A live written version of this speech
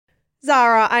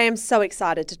Zara, I am so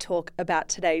excited to talk about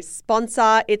today's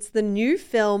sponsor. It's the new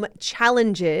film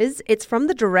Challenges. It's from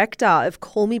the director of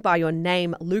Call Me By Your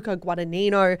Name, Luca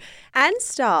Guadagnino, and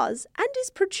stars and is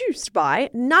produced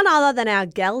by none other than our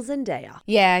gal Zendaya.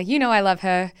 Yeah, you know I love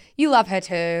her. You love her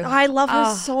too. I love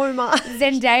her so much.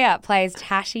 Zendaya plays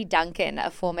Tashi Duncan,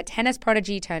 a former tennis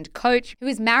prodigy turned coach who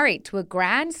is married to a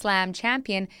Grand Slam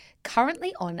champion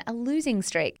currently on a losing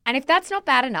streak. And if that's not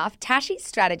bad enough, Tashi's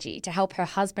strategy to help her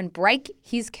husband break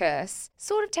his curse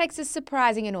sort of takes a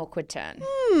surprising and awkward turn.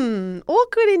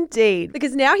 Awkward indeed,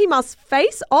 because now he must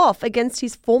face off against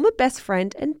his former best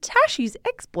friend and Tashi's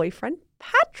ex-boyfriend,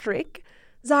 Patrick.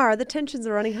 Zara, the tensions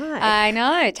are running high. I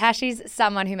know. Tashi's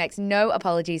someone who makes no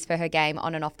apologies for her game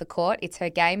on and off the court. It's her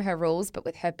game, her rules, but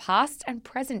with her past and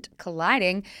present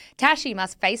colliding, Tashi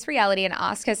must face reality and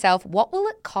ask herself, what will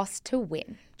it cost to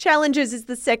win? Challenges is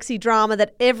the sexy drama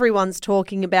that everyone's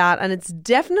talking about, and it's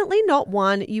definitely not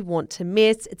one you want to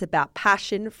miss. It's about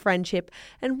passion, friendship,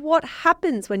 and what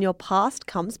happens when your past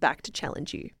comes back to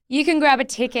challenge you. You can grab a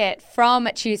ticket from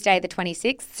Tuesday the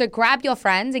 26th, so grab your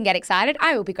friends and get excited.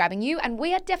 I will be grabbing you, and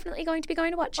we are definitely going to be going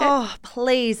to watch it. Oh,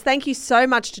 please. Thank you so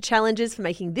much to Challenges for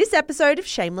making this episode of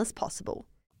Shameless possible.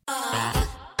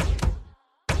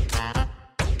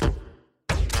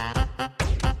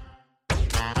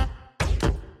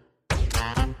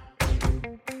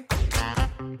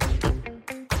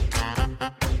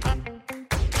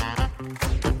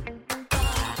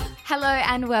 Hello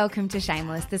and welcome to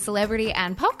Shameless, the celebrity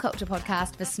and pop culture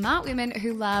podcast for smart women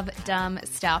who love dumb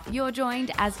stuff. You're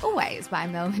joined, as always, by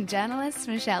Melbourne journalists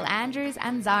Michelle Andrews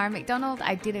and Zara McDonald.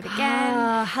 I did it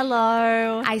again.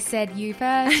 Hello. I said you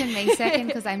first and me second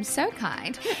because I'm so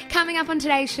kind. Coming up on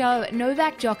today's show,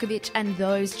 Novak Djokovic and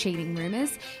those cheating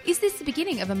rumours. Is this the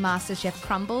beginning of a MasterChef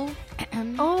crumble?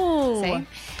 See?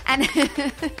 And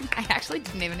I actually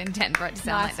didn't even intend for it to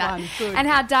sound like that. One. Good. And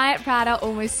how Diet Prada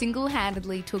almost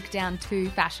single-handedly took down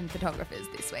 2 fashion photographers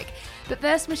this week. But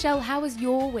first, Michelle, how was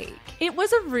your week? It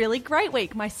was a really great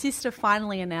week. My sister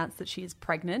finally announced that she is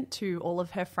pregnant to all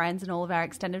of her friends and all of our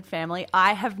extended family.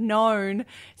 I have known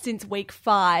since week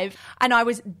 5, and I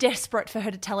was desperate for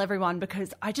her to tell everyone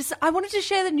because I wanted to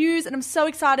share the news, and I'm so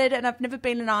excited, and I've never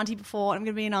been an auntie before, and I'm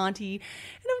going to be an auntie,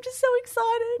 and I'm just so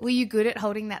excited. Were you good at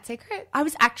holding that secret? I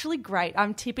was actually great.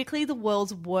 I'm typically the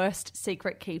world's worst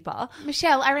secret keeper.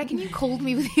 Michelle, I reckon you called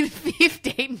me within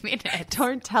 15 minutes.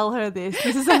 Don't tell her this.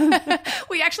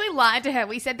 We actually lied to her.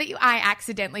 We said that I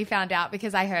accidentally found out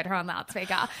because I heard her on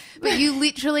loudspeaker. But you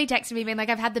literally texted me being like,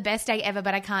 I've had the best day ever,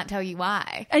 but I can't tell you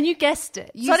why. And you guessed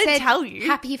it. You so I didn't said, tell you.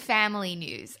 Happy family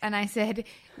news. And I said,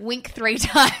 wink 3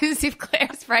 times if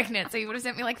Claire's pregnant. So you would have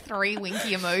sent me like 3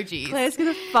 winky emojis. Claire's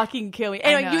going to fucking kill me.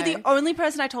 Anyway, you're the only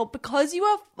person I told because you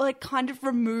are like kind of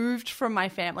removed from my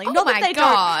family. Oh Not my that they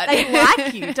God. don't. They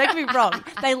like you. Don't get me wrong.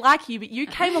 They like you, but you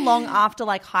came along after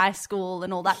like high school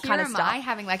and all that kind of stuff. Here am I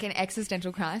having like an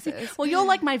existential crisis. Well, you're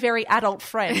like my very adult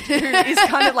friend who is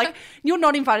kind of like, you're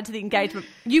not invited to the engagement.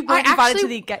 You weren't invited to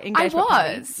the engagement I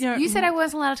party. was. You know, You said I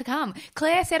wasn't allowed to come.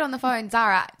 Claire said on the phone,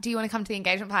 Zara, do you want to come to the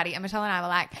engagement party? And Michelle and I were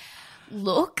like,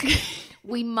 look,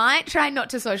 we might try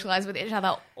not to socialise with each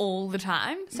other all the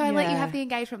time. So I let you have the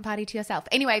engagement party to yourself.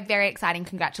 Anyway, very exciting.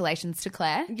 Congratulations to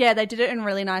Claire. Yeah, they did it in a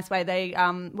really nice way. They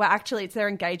it's their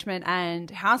engagement and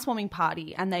housewarming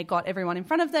party, and they got everyone in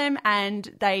front of them, and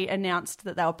they announced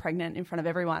that they were pregnant in front of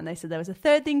everyone. They said there was a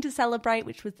third thing to celebrate,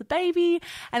 which was the baby,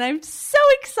 and I'm so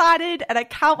excited, and I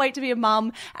can't wait to be a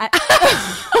mum.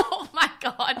 Oh my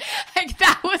God. Like,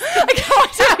 that was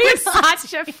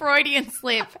such a Freudian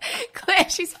slip. Claire,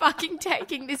 she's fucking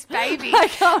taking this baby.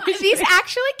 This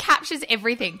actually captures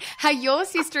everything. How your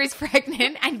sister is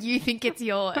pregnant and you think it's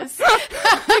yours.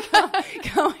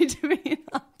 Can't wait to be an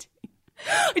auntie.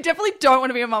 I definitely don't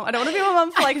want to be a mum. I don't want to be a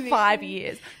mum for like 5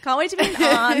 years. Can't wait to be an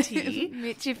auntie.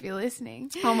 Mitch, if you're listening.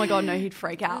 Oh my God, no, he'd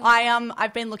freak out.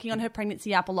 I've been looking on her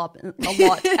pregnancy app a lot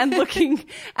and looking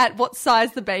at what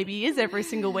size the baby is every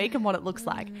single week and what it looks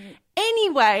like.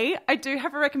 Anyway, I do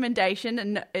have a recommendation,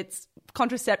 and it's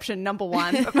contraception number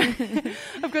 1.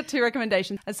 I've got 2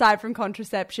 recommendations aside from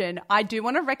contraception. I do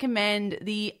want to recommend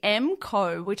the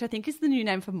MCO, which I think is the new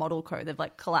name for Model Co. They've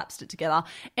like collapsed it together.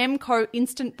 MCO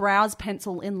Instant Brows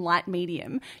Pencil in light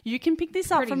medium. You can pick this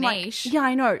up from niche. yeah,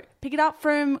 I know. Pick it up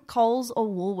from Coles or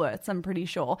Woolworths, I'm pretty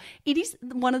sure. It is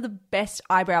one of the best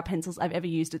eyebrow pencils I've ever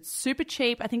used. It's super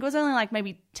cheap. I think it was only like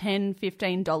maybe $10,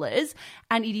 $15,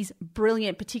 and it is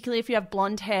brilliant, particularly if you have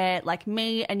blonde hair like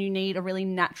me and you need a really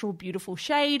natural, beautiful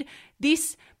shade,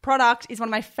 this product is one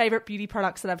of my favorite beauty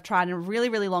products that I've tried in a really,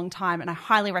 really long time, and I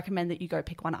highly recommend that you go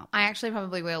pick one up. I actually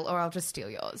probably will, or I'll just steal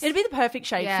yours. It'd be the perfect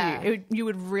shade Yeah. for you. You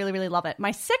would really, really love it.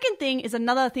 My second thing is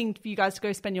another thing for you guys to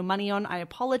go spend your money on. I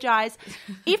apologize.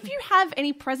 If you have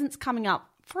any presents coming up,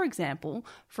 for example,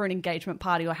 for an engagement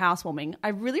party or housewarming, I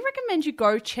really recommend you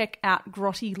go check out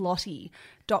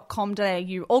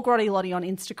grottilotti.com.au or Grotty Lottie on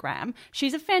Instagram.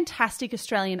 She's a fantastic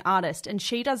Australian artist and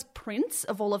she does prints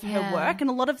of all of her work, and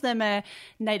a lot of them are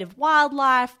native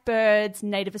wildlife, birds,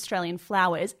 native Australian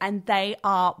flowers, and they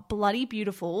are bloody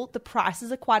beautiful. The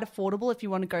prices are quite affordable if you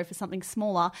want to go for something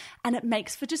smaller, and it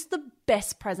makes for just the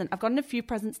best present. I've gotten a few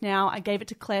presents now. I gave it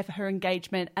to Claire for her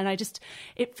engagement, and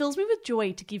it fills me with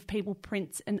joy to give people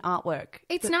prints and artwork.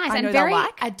 It's that nice I and know they'll very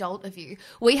like. adult of you.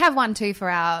 We have one too for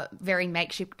our very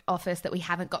makeshift office that we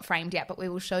haven't got framed yet, but we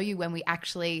will show you when we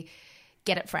actually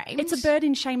get it framed. It's a bird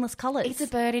in shameless colours. It's a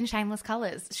bird in shameless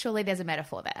colours. Surely there's a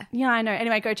metaphor there. Yeah, I know.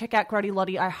 Anyway, go check out Grotty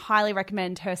Lottie. I highly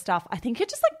recommend her stuff. I think it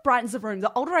just like brightens the room.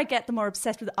 The older I get, the more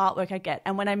obsessed with the artwork I get.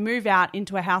 And when I move out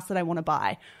into a house that I want to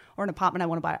buy or an apartment I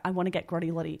want to buy, I want to get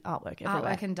Grotty Lottie artwork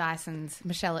everywhere. Artwork and Dyson's.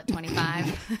 Michelle at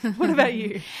 25. What about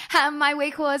you? My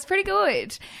week was pretty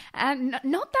good. And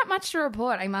not that much to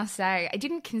report, I must say. I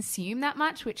didn't consume that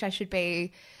much, which I should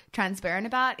be transparent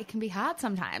about. It can be hard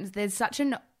sometimes. There's such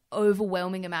an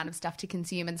overwhelming amount of stuff to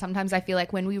consume, and sometimes I feel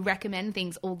like when we recommend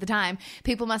things all the time,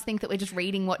 people must think that we're just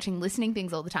reading, watching, listening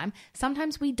things all the time.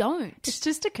 Sometimes we don't. It's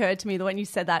just occurred to me that when you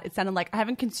said that, it sounded like I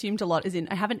haven't consumed a lot, as in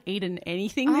I haven't eaten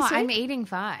anything this week. I'm eating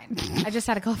fine. I just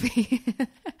had a coffee.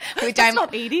 which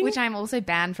not eating. Which I'm also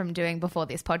banned from doing before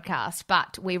this podcast,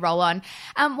 but we roll on.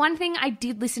 One thing I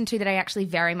did listen to that I actually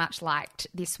very much liked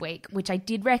this week, which I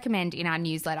did recommend in our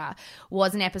newsletter,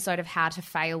 was an episode of How to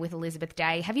Fail with Elizabeth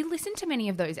Day. Have you listened to many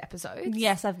of those episodes?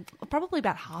 Yes, I've probably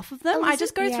about half of them. I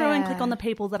just go through and click on the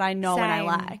people that I know and I Same.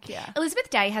 like. Yeah. Elizabeth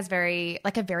Day has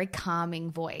a very calming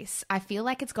voice. I feel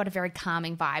like it's got a very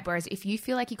calming vibe, whereas if you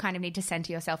feel like you kind of need to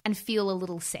center yourself and feel a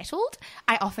little settled,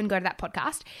 I often go to that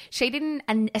podcast. She did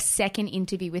a second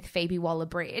interview with Phoebe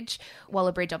Waller-Bridge.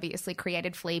 Waller-Bridge obviously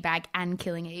created Fleabag and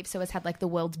Killing Eve, so has had like the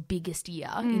world's biggest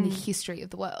year in the history of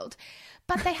the world.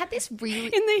 But they had this really...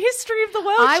 In the history of the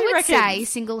world, I she would reckons. say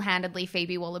single-handedly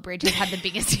Phoebe Waller-Bridge has had the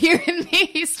biggest year in the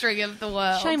history of the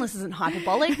world. Shameless isn't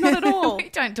hyperbolic, not at all. We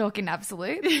don't talk in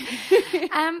absolute. But they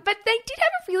did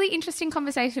have a really interesting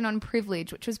conversation on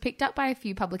privilege, which was picked up by a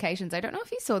few publications. I don't know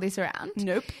if you saw this around.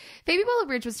 Nope. Phoebe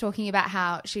Waller-Bridge was talking about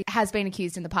how she has been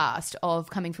accused in the past of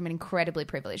coming from an incredibly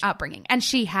privileged upbringing. And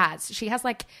she has. She has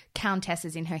like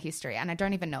countesses in her history. And I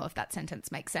don't even know if that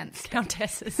sentence makes sense.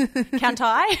 Countesses.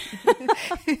 Count-I?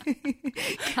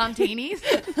 Countini's.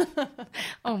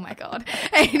 Oh my God.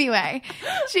 Anyway,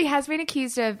 she has been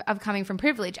accused of coming from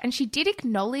privilege, and she did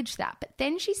acknowledge that. But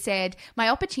then she said, my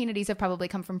opportunities have probably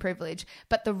come from privilege,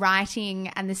 but the writing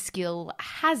and the skill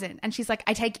hasn't. And she's like,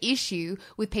 I take issue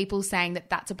with people saying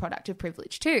that that's a product of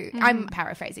privilege too. I'm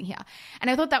paraphrasing here. And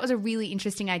I thought that was a really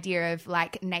interesting idea of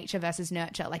like nature versus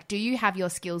nurture. Like, do you have your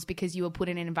skills because you were put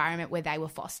in an environment where they were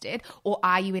fostered, or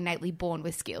are you innately born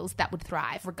with skills that would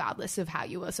thrive regardless of how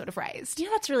you were sort of raised? Yeah,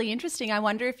 that's really interesting. I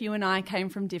wonder if you and I came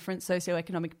from different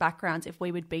socioeconomic backgrounds, if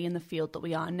we would be in the field that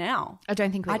we are now. I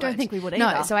don't think we would. I don't think we would No,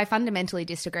 either. so I fundamentally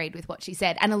disagreed with what she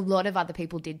said, and a lot of other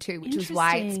people did too, which was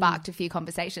why it Interesting. sparked a few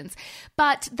conversations.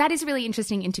 But that is a really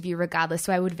interesting interview regardless,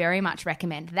 so I would very much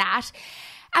recommend that.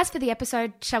 As for the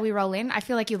episode, shall we roll in? I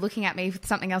feel like you're looking at me with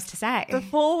something else to say.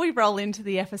 Before we roll into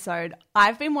the episode,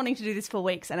 I've been wanting to do this for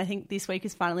weeks, and I think this week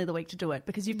is finally the week to do it,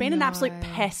 because you've been an absolute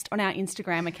pest on our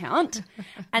Instagram account,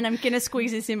 and I'm going to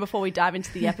squeeze this in before we dive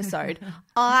into the episode.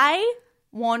 I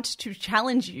want to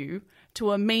challenge you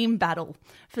to a meme battle.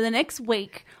 For the next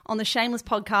week on the Shameless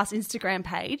Podcast Instagram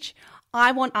page,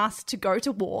 I want us to go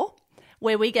to war,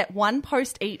 where we get one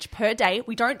post each per day.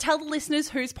 We don't tell the listeners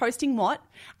who's posting what.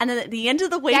 And then at the end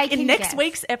of the week, They in can next guess.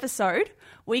 week's episode,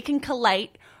 we can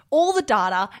collate all the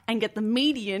data and get the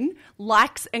median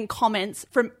likes and comments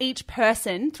from each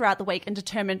person throughout the week and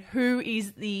determine who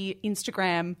is the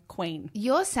Instagram queen.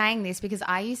 You're saying this because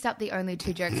I used up the only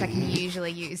 2 jokes I can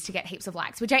usually use to get heaps of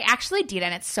likes, which I actually did,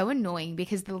 and it's so annoying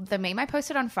because the meme I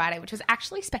posted on Friday, which was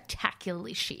actually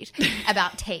spectacularly shit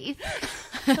about teeth,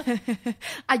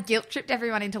 I guilt-tripped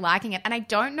everyone into liking it, and I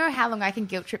don't know how long I can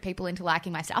guilt-trip people into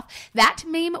liking my stuff. That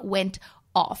meme went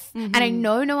off. And I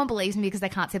know no one believes me because they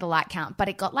can't see the like count, but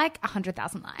it got like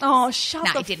 100,000 likes. Oh, shut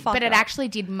No, the it didn't. fuck But it up. actually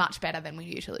did much better than we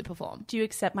usually perform. Do you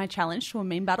accept my challenge to a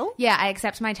meme battle? Yeah, I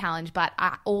accept my challenge, but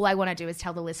all I want to do is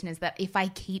tell the listeners that if I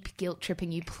keep guilt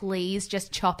tripping you, please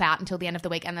just chop out until the end of the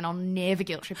week and then I'll never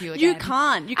guilt trip you again. You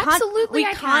can't. Absolutely, We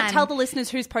I can't can. tell the listeners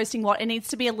who's posting what. It needs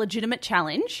to be a legitimate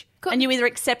challenge, and you either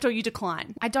accept or you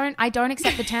decline. I don't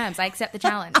accept the terms. I accept the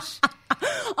challenge.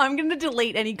 I'm going to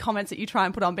delete any comments that you try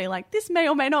and put on, being like, this may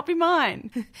or may not be mine.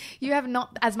 You have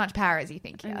not as much power as you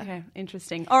think. Yeah. Okay,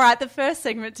 interesting. All right, the first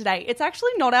segment today. It's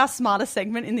actually not our smartest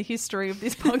segment in the history of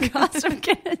this podcast, I'm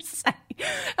going to say.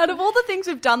 Out of all the things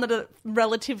we've done that are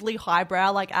relatively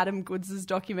highbrow, like Adam Goods'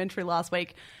 documentary last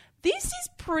week, this is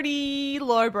pretty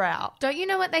lowbrow. Don't you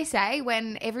know what they say?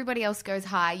 When everybody else goes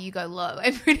high, you go low.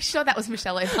 I'm pretty sure that was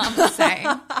Michelle Obama saying.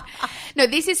 No,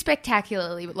 this is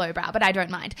spectacularly lowbrow, but I don't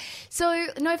mind. So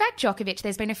Novak Djokovic,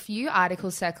 there's been a few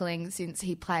articles circling since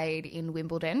he played in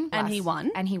Wimbledon. And he won.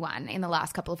 And he won in the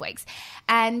last couple of weeks.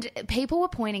 And people were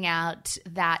pointing out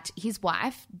that his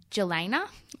wife, Jelena.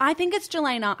 I think it's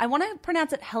Jelena. I want to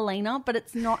pronounce it Helena, but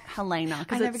it's not Helena I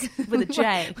because know, it's because with a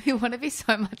J. We want to be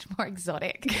so much more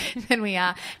exotic than we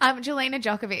are. Jelena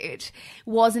Djokovic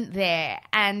wasn't there.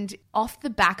 And off the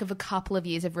back of a couple of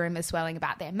years of rumours swirling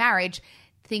about their marriage,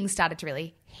 things started to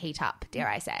really heat up, dare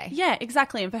I say. Yeah,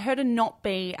 exactly. And for her to not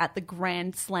be at the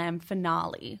Grand Slam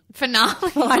finale. Final.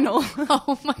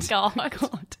 Oh my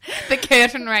God. The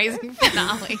curtain raising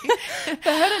finale.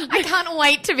 I can't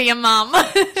wait to be a mum.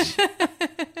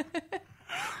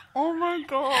 Oh my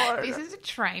God. This is a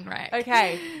train wreck.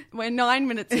 Okay, we're 9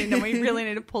 minutes in and we really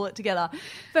need to pull it together.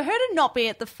 For her to not be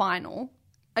at the final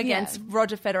against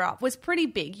Roger Federer was pretty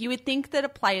big. You would think that a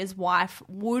player's wife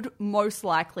would most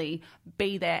likely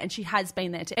be there, and she has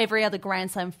been there to every other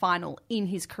Grand Slam final in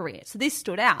his career. So this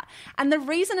stood out. And the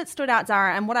reason it stood out,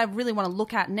 Zara, and what I really want to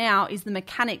look at now is the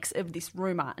mechanics of this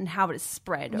rumour and how it has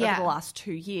spread over the last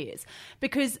 2 years.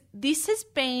 Because this has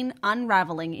been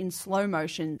unravelling in slow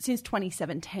motion since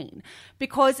 2017.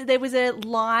 Because there was a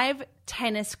live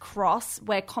tennis cross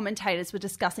where commentators were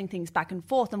discussing things back and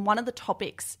forth, and one of the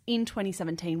topics in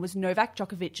 2017 was Novak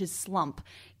Djokovic's slump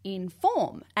in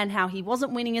form and how he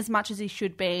wasn't winning as much as he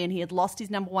should be, and he had lost his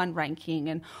number one ranking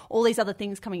and all these other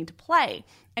things coming into play.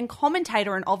 And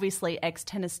commentator and obviously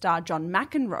ex-tennis star John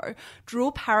McEnroe drew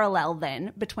a parallel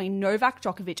then between Novak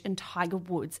Djokovic and Tiger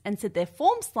Woods and said their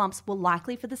form slumps were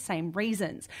likely for the same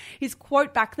reasons. His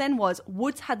quote back then was,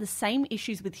 "Woods had the same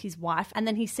issues with his wife and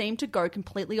then he seemed to go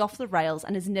completely off the rails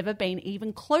and has never been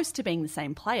even close to being the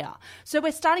same player." So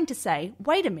we're starting to say,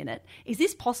 wait a minute, is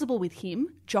this possible with him,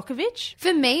 Djokovic?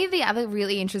 For me, the other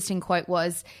really interesting quote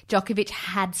was Djokovic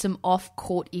had some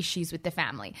off-court issues with the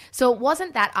family. So it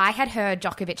wasn't that I had heard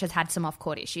Djokovic has had some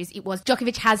off-court issues. It was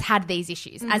Djokovic has had these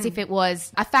issues, as if it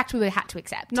was a fact we had to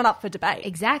accept. Not up for debate.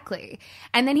 Exactly.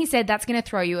 And then he said that's going to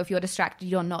throw you if you're distracted,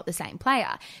 you're not the same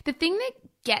player. The thing that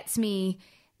gets me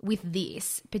with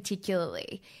this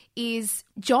particularly is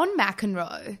John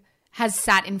McEnroe has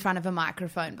sat in front of a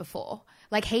microphone before.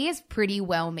 Like, he is pretty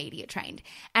well media trained.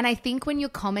 And I think when you're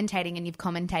commentating and you've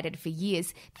commentated for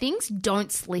years, things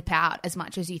don't slip out as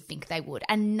much as you think they would.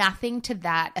 And nothing to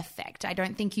that effect. I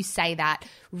don't think you say that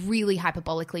really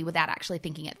hyperbolically without actually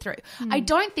thinking it through. I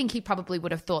don't think he probably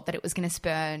would have thought that it was going to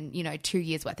spurn, 2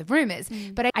 years worth of rumors.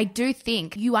 But I do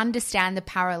think you understand the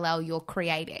parallel you're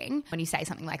creating when you say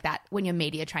something like that, when you're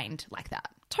media trained like that.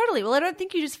 Totally. Well, I don't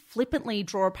think you just flippantly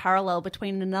draw a parallel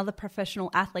between another professional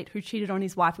athlete who cheated on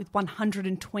his wife with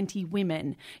 120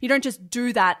 women. You don't just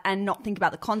do that and not think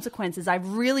about the consequences. I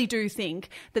really do think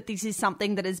that this is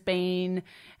something that has been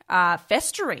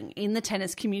festering in the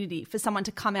tennis community for someone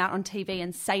to come out on TV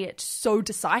and say it so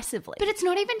decisively. But it's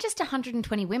not even just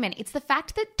 120 women. It's the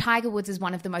fact that Tiger Woods is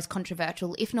one of the most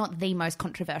controversial, if not the most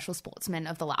controversial sportsman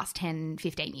of the last 10,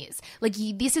 15 years. Like,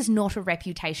 this is not a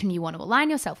reputation you want to align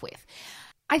yourself with.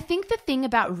 I think the thing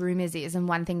about rumours is, and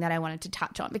one thing that I wanted to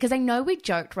touch on, because I know we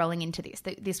joked rolling into this,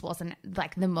 that this wasn't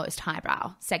like the most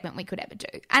highbrow segment we could ever do,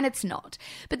 and it's not.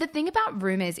 But the thing about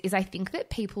rumours is I think that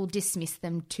people dismiss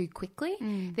them too quickly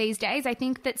these days. I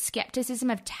think that skepticism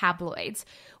of tabloids,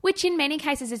 which in many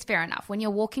cases is fair enough, when you're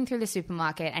walking through the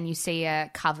supermarket and you see a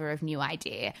cover of New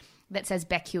Idea that says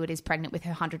Beck Hewitt is pregnant with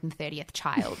her 130th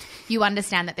child, you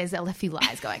understand that there's a few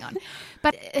lies going on.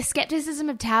 But skepticism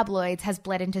of tabloids has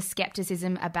bled into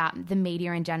skepticism about the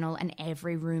media in general and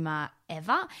every rumour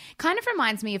ever. Kind of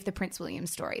reminds me of the Prince William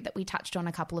story that we touched on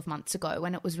a couple of months ago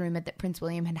when it was rumoured that Prince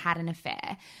William had had an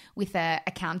affair with a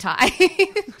counter.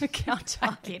 A counter.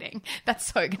 I'm kidding. That's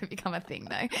so going to become a thing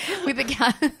though. With a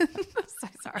counter. So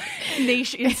sorry.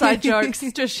 Niche inside jokes,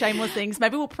 just shameless things.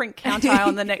 Maybe we'll print Count Eye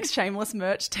on the next shameless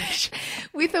merch t-shirt.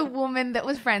 With a woman that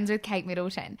was friends with Kate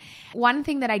Middleton. One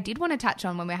thing that I did want to touch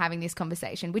on when we're having this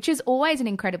conversation, which is always an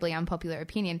incredibly unpopular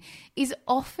opinion, is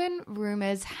often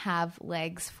rumours have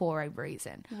legs for a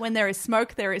reason. When there is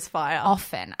smoke, there is fire.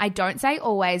 Often. I don't say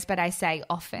always, but I say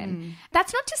often.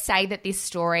 That's not to say that this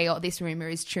story or this rumour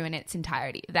is true in its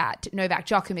entirety, that Novak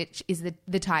Djokovic is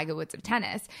the Tiger Woods of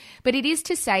tennis. But it is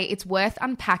to say it's worth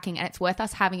unpacking and it's worth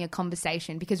us having a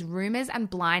conversation because rumours and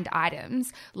blind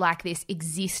items like this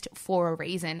exist for a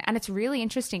reason. And it's really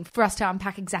interesting for us to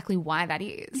unpack exactly why that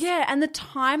is. Yeah, and the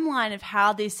timeline of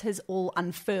how this has all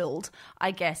unfurled,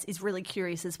 I guess, is really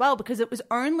curious as well because it was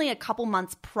only a couple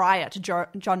months prior to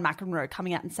John McEnroe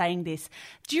coming out and saying this.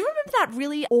 Do you remember that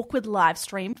really awkward live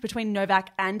stream between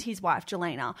Novak and his wife,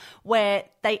 Jelena, where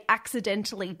they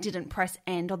accidentally didn't press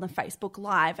end on the Facebook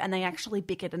Live and they actually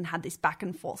bickered and had this back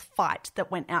and forth fight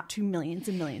that went out to millions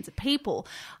and millions of people?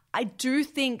 I do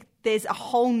think there's a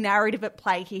whole narrative at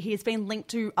play here. He has been linked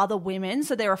to other women.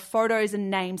 So there are photos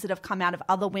and names that have come out of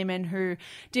other women who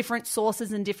different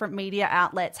sources and different media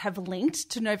outlets have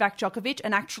linked to Novak Djokovic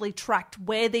and actually tracked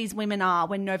where these women are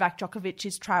when Novak Djokovic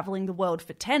is traveling the world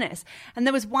for tennis. And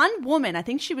there was one woman, I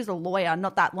think she was a lawyer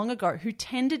not that long ago, who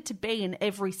tended to be in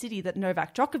every city that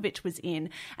Novak Djokovic was in,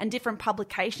 and different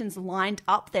publications lined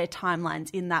up their timelines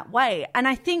in that way. And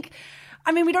I think,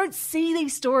 I mean, we don't see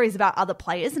these stories about other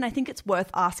players, and I think it's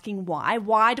worth asking why.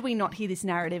 Why do we not hear this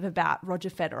narrative about Roger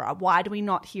Federer? Why do we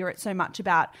not hear it so much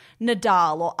about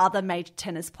Nadal or other major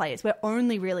tennis players? We're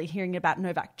only really hearing about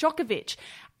Novak Djokovic.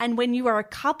 And when you are a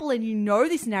couple and you know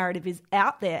this narrative is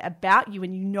out there about you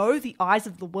and you know the eyes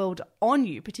of the world on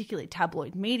you, particularly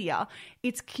tabloid media,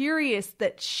 it's curious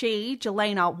that she,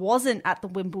 Jelena, wasn't at the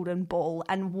Wimbledon ball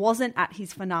and wasn't at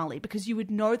his finale because you would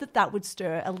know that that would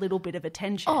stir a little bit of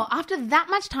attention. Oh, after that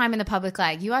much time in the public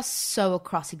eye, you are so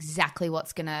across exactly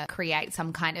what's going to create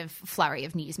some kind of flurry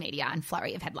of news media and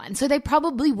flurry of headlines. So they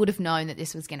probably would have known that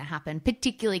this was going to happen,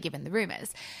 particularly given the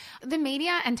rumours. The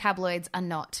media and tabloids are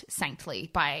not saintly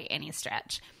by any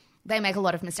stretch. They make a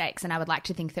lot of mistakes, and I would like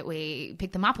to think that we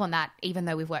pick them up on that, even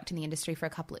though we've worked in the industry for a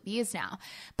couple of years now.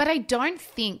 But I don't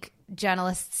think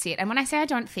journalists sit, and when I say I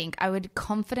don't think, I would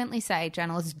confidently say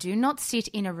journalists do not sit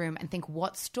in a room and think,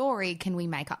 what story can we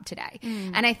make up today?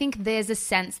 And I think there's a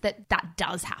sense that that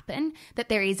does happen, that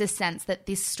there is a sense that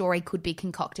this story could be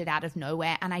concocted out of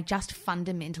nowhere, and I just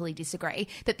fundamentally disagree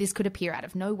that this could appear out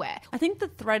of nowhere. I think the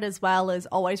thread as well is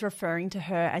always referring to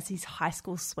her as his high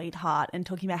school sweetheart and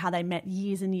talking about how they met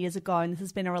years and years ago, and this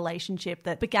has been a relationship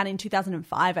that began in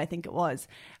 2005, I think it was.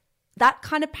 That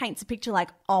kind of paints a picture like,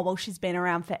 oh, well, she's been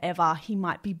around forever. He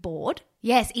might be bored.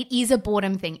 Yes, it is a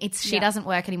boredom thing. She doesn't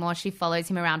work anymore. She follows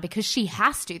him around because she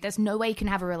has to. There's no way you can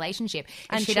have a relationship.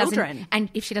 And children. And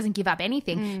if she doesn't give up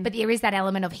anything. But there is that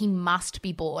element of he must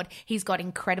be bored. He's got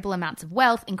incredible amounts of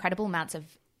wealth, incredible amounts of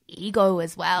ego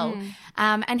as well.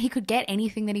 And he could get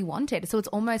anything that he wanted. So it's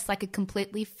almost like a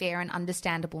completely fair and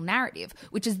understandable narrative,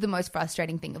 which is the most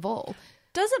frustrating thing of all.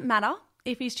 Does it matter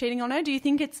if he's cheating on her? Do you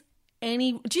think it's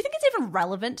even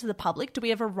relevant to the public? Do we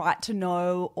have a right to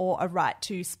know or a right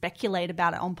to speculate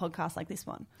about it on podcasts like this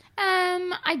one?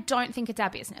 I don't think it's our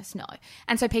business, no.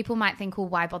 And so people might think, well,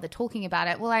 why bother talking about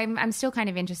it? Well, I'm still kind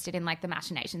of interested in like the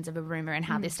machinations of a rumor and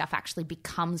how this stuff actually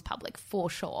becomes public, for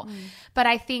sure. But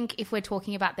I think if we're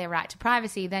talking about their right to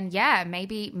privacy, then yeah,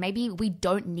 maybe we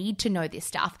don't need to know this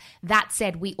stuff. That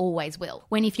said, we always will.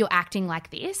 When if you're acting like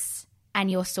this and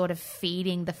you're sort of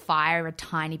feeding the fire a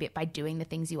tiny bit by doing the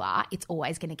things you are, it's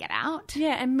always going to get out.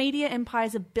 Yeah, and media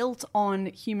empires are built on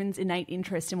humans' innate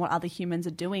interest in what other humans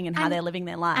are doing and how they're living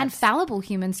their lives. And fallible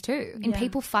humans too, in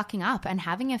people fucking up and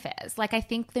having affairs. Like, I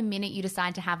think the minute you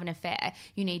decide to have an affair,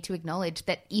 you need to acknowledge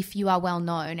that if you are well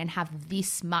known and have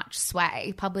this much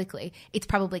sway publicly, it's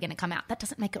probably going to come out. That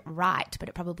doesn't make it right, but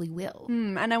it probably will.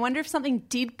 And I wonder if something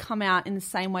did come out in the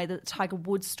same way that the Tiger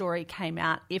Woods story came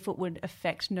out, if it would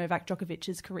affect Novak Djokovic's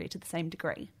career to the same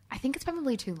degree. I think it's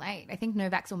probably too late. I think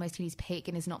Novak's almost hit his peak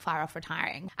and is not far off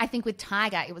retiring. I think with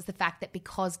Tiger, it was the fact that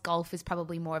because golf is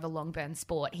probably more of a long burn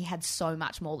sport, he had so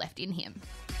much more left in him.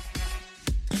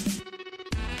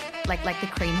 Like the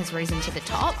cream has risen to the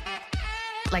top.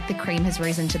 Like the cream has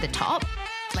risen to the top.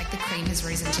 Like the cream has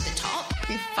risen to the top.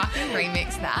 If you fucking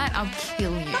remix that, I'll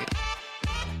kill you.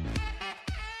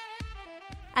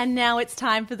 And now it's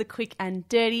time for the quick and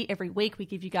dirty. Every week we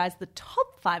give you guys the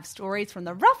top 5 stories from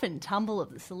the rough and tumble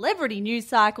of the celebrity news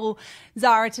cycle.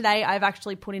 Zara, today I've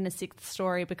actually put in a 6th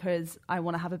story because I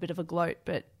want to have a bit of a gloat,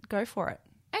 but go for it.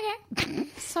 Okay,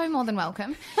 so more than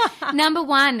welcome. Number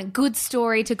 1, good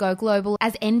story to go global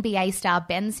as NBA star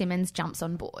Ben Simmons jumps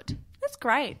on board. That's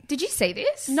great. Did you see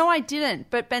this? No, I didn't.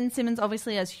 But Ben Simmons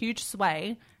obviously has huge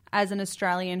sway as an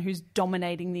Australian who's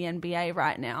dominating the NBA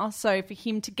right now. So for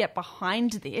him to get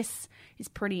behind this is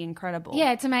pretty incredible.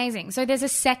 Yeah, it's amazing. So there's a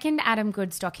second Adam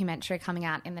Goodes documentary coming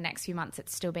out in the next few months.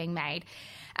 It's still being made.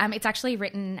 It's actually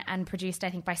written and produced, I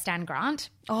think, by Stan Grant.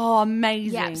 Oh,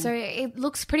 amazing. Yeah, so it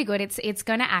looks pretty good. It's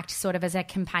going to act sort of as a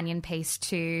companion piece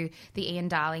to the Ian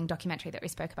Darling documentary that we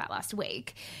spoke about last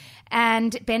week.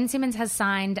 And Ben Simmons has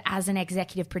signed as an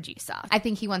executive producer. I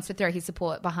think he wants to throw his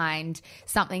support behind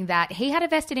something that he had a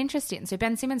vested interest in. So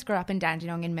Ben Simmons grew up in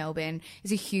Dandenong in Melbourne,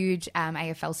 is a huge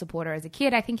AFL supporter as a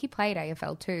kid. I think he played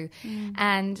AFL too.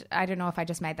 And I don't know if I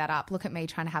just made that up. Look at me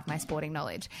trying to have my sporting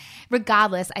knowledge.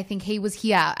 Regardless, I think he was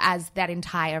here as that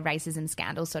entire racism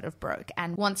scandal sort of broke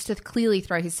and wants to clearly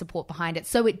throw his support behind it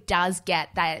so it does get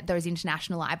those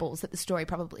international eyeballs that the story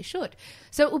probably should.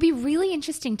 So it will be really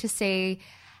interesting to see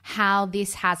how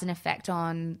this has an effect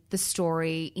on the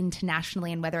story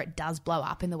internationally and whether it does blow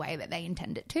up in the way that they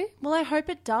intend it to. Well, I hope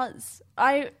it does.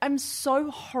 I'm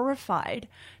so horrified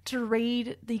to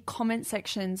read the comment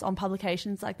sections on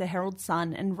publications like the Herald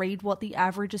Sun and read what the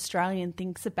average Australian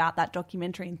thinks about that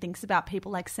documentary and thinks about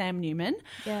people like Sam Newman.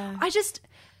 Yeah.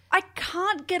 I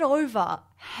can't get over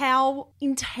how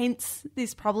intense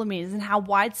this problem is and how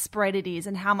widespread it is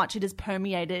and how much it has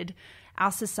permeated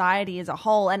our society as a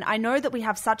whole. And I know that we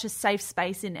have such a safe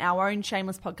space in our own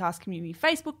Shameless Podcast community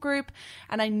Facebook group.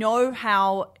 And I know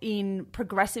how in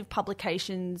progressive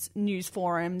publications, news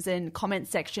forums and comment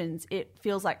sections, it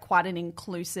feels like quite an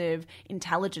inclusive,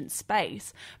 intelligent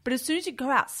space. But as soon as you go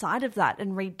outside of that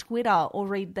and read Twitter or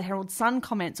read the Herald Sun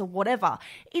comments or whatever,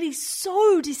 it is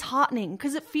so disheartening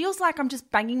because it feels like I'm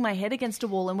just banging my head against a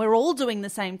wall and we're all doing the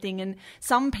same thing. And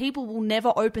some people will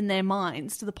never open their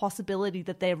minds to the possibility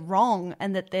that they're wrong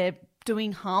and that they're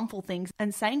doing harmful things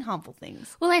and saying harmful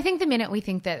things. Well, I think the minute we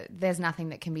think that there's nothing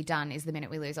that can be done is the minute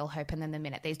we lose all hope and then the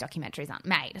minute these documentaries aren't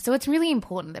made. So it's really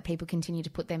important that people continue to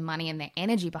put their money and their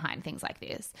energy behind things like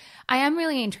this. I am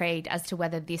really intrigued as to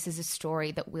whether this is a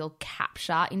story that will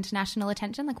capture international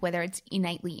attention, like whether it's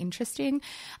innately interesting.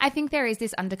 I think there is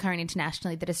this undercurrent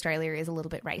internationally that Australia is a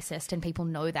little bit racist and people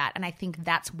know that, and I think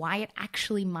that's why it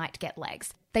actually might get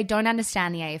legs. They don't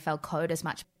understand the AFL code as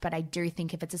much, but I do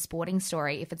think if it's a sporting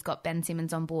story, if it's got Ben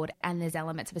Simmons on board and there's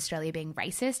elements of Australia being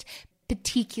racist,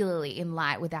 particularly in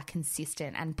light with our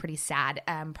consistent and pretty sad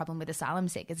problem with asylum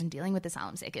seekers and dealing with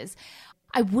asylum seekers,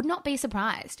 I would not be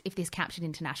surprised if this captured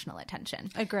international attention.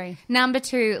 Agree. Number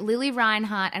 2, Lily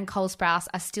Reinhart and Cole Sprouse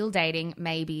are still dating,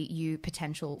 maybe you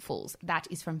potential fools. That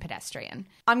is from Pedestrian.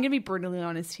 I'm going to be brutally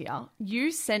honest here.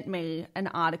 You sent me an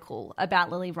article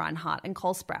about Lily Reinhart and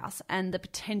Cole Sprouse and the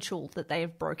potential that they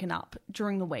have broken up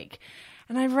during the week.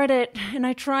 And I read it and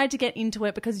I tried to get into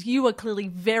it because you are clearly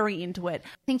very into it.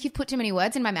 I think you've put too many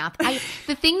words in my mouth.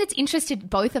 The thing that's interested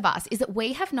both of us is that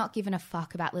we have not given a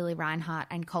fuck about Lily Reinhart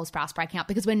and Cole Sprouse breaking up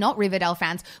because we're not Riverdale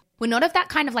fans. We're not of that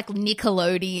kind of like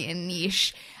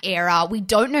Nickelodeon-ish era. We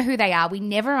don't know who they are. We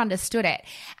never understood it.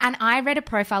 And I read a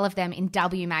profile of them in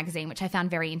W Magazine, which I found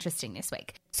very interesting this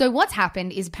week. So what's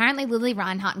happened is apparently Lily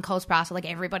Reinhart and Cole Sprouse are like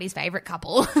everybody's favorite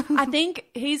couple. I think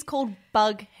he's called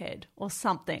Bughead or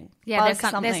something. Yeah,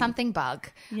 there's something bug.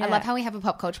 Yeah. I love how we have a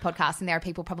pop culture podcast and there are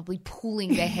people probably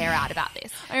pulling their hair out about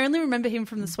this. I only remember him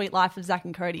from The Sweet Life of Zack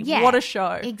and Cody. Yeah, what a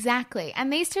show. Exactly.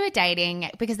 And these two are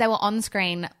dating because they were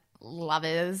on-screen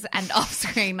lovers and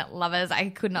off-screen lovers. I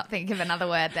could not think of another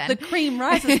word then. The cream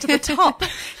rises to the top.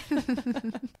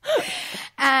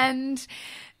 And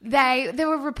there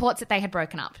were reports that they had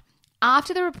broken up.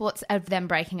 After the reports of them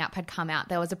breaking up had come out,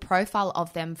 there was a profile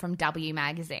of them from W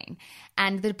Magazine.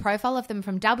 And the profile of them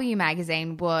from W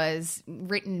Magazine was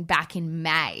written back in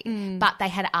May, but they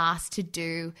had asked to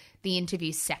do the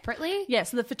interview separately. Yeah,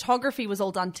 so the photography was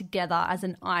all done together as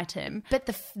an item. But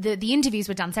the interviews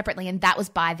were done separately, and that was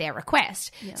by their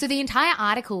request. Yes. So the entire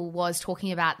article was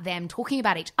talking about them talking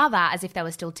about each other as if they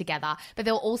were still together. But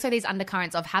there were also these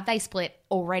undercurrents of have they split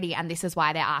already, and this is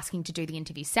why they're asking to do the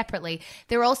interview separately.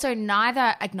 There were also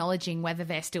neither acknowledging whether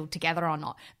they're still together or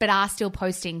not, but are still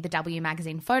posting the W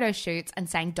Magazine photo shoots and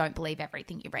saying, don't believe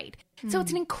everything you read. So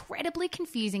it's an incredibly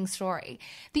confusing story.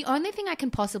 The only thing I can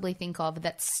possibly think of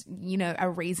that's, a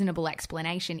reasonable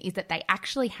explanation is that they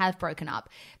actually have broken up.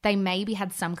 They maybe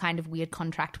had some kind of weird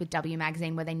contract with W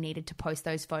Magazine where they needed to post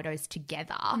those photos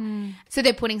together. So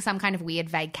they're putting some kind of weird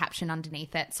vague caption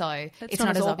underneath it so it's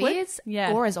not as obvious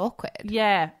or as awkward.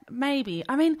 Yeah, maybe.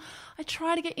 I mean, I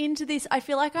try to get into this. I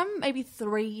feel like I'm maybe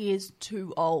 3 years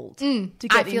too old to get into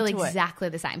it. I feel exactly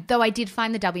the same. Though I did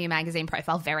find the W Magazine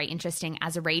profile very interesting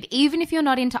as a read. Even if you're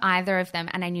not into either of them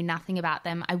and I knew nothing about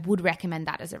them, I would recommend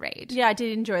that as a read. Yeah, I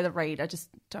did enjoy the read. I just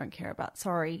don't care about,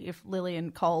 sorry if Lily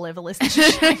and Cole ever listen to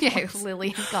the show. Yeah, if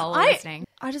Lily and Cole are listening.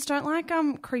 I just don't like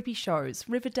creepy shows.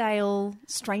 Riverdale,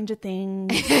 Stranger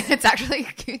Things. It's actually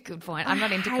a good point. I'm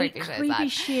not into creepy shows. Creepy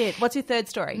shit. What's your third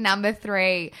story? Number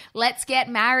 3, let's get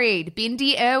married.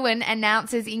 Bindi Irwin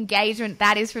announces engagement.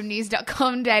 That is from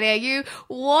news.com.au.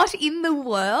 What in the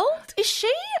world? Is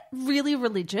she really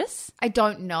religious? I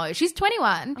don't know. She's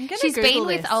 21. She's been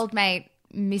with old mate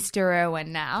Mr.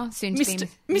 Irwin now. Soon to be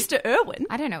Mr. Irwin?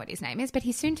 I don't know what his name is, but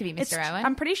he's soon to be Mr. Irwin.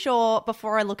 I'm pretty sure,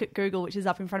 before I look at Google, which is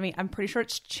up in front of me, I'm pretty sure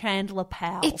it's Chandler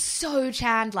Powell. It's so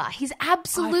Chandler. He's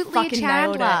absolutely a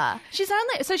Chandler.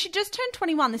 So she just turned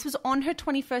 21. This was on her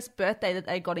 21st birthday that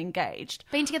they got engaged.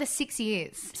 Been together 6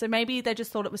 years. So maybe they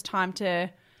just thought it was time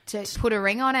to put a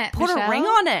ring on it. Put a ring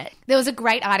on it. There was a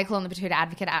great article on the Betoota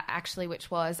Advocate, actually, which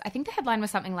was, I think the headline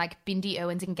was something like, Bindi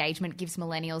Irwin's engagement gives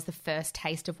millennials the first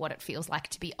taste of what it feels like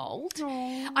to be old.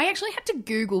 Aww. I actually had to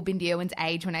Google Bindi Irwin's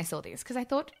age when I saw this because I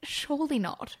thought, surely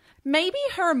not. Maybe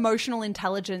her emotional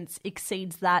intelligence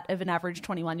exceeds that of an average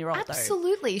 21-year-old,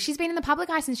 Absolutely. She's been in the public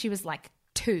eye since she was like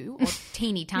 2 or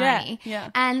teeny tiny. Yeah.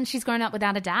 And she's grown up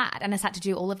without a dad and has had to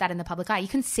do all of that in the public eye. You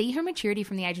can see her maturity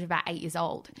from the age of about 8 years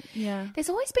old. Yeah. There's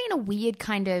always been a weird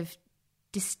kind of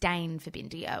disdain for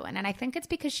Bindi Irwin, and I think it's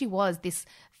because she was this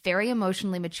very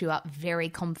emotionally mature, very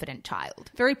confident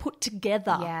child. Very put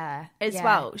together. As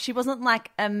well. She wasn't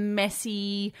like a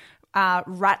messy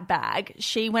rat bag.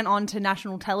 She went on to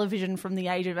national television from the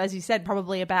age of, as you said,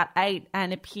 probably about 8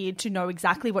 and appeared to know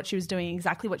exactly what she was doing,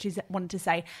 exactly what she wanted to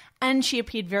say. And she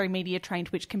appeared very media trained,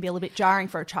 which can be a little bit jarring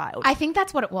for a child. I think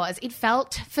that's what it was. It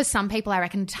felt, for some people, I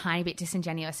reckon, a tiny bit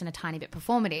disingenuous and a tiny bit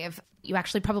performative. You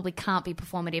actually probably can't be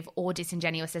performative or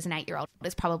disingenuous as an 8-year-old.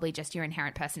 It's probably just your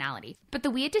inherent personality. But the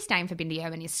weird disdain for Bindi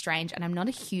Irwin is strange, and I'm not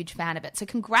a huge fan of it. So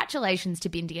congratulations to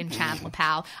Bindi and Chandler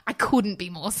Powell. I couldn't be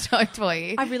more stoked for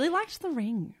you. I really liked the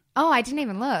ring. Oh, I didn't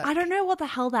even look. I don't know what the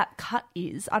hell that cut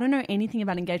is. I don't know anything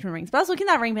about engagement rings. But I was looking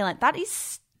at that ring and being like, that is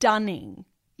stunning.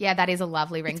 Yeah, that is a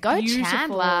lovely ring. Go beautiful.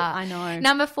 Chandler. I know.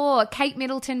 Number 4, Kate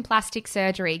Middleton plastic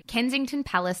surgery. Kensington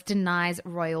Palace denies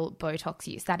royal Botox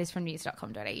use. That is from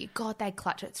news.com.au. God, they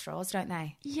clutch at straws, don't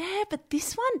they? Yeah, but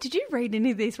this one, did you read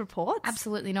any of these reports?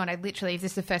 Absolutely not. This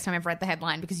is the first time I've read the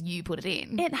headline because you put it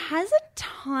in. It has a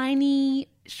tiny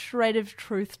shred of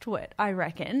truth to it, I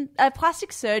reckon. A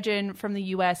plastic surgeon from the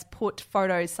US put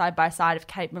photos side by side of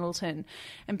Kate Middleton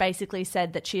and basically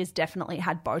said that she has definitely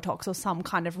had Botox or some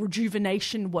kind of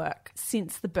rejuvenation work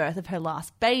since the birth of her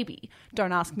last baby.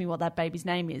 Don't ask me what that baby's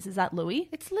name is. Is that Louis?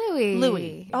 It's Louis.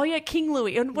 Louis. Oh, yeah, King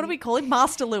Louis. And what do we call him?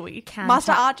 Master Louis.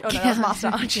 Master Archie. Oh, no, that was Master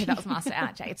Archie. That was Master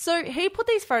Archie. So he put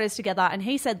these photos together and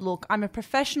he said, look, I'm a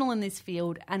professional in this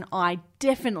field and I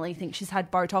definitely think she's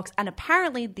had Botox, and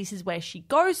apparently this is where she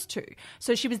goes to.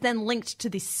 So she was then linked to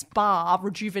this spa,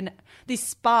 this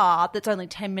spa that's only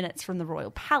 10 minutes from the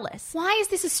Royal Palace. Why is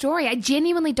this a story? I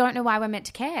genuinely don't know why we're meant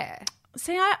to care.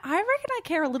 See, I reckon I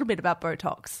care a little bit about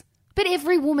Botox. But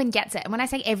every woman gets it. And when I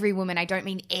say every woman, I don't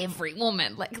mean every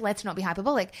woman. Like, let's not be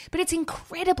hyperbolic. But it's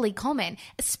incredibly common,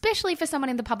 especially for someone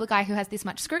in the public eye who has this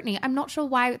much scrutiny. I'm not sure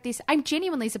why I'm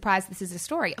genuinely surprised this is a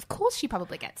story. Of course she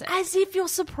probably gets it. As if you're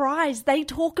surprised. They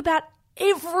talk about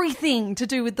everything to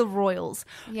do with the royals.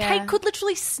 Yeah. Kate could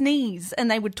literally sneeze and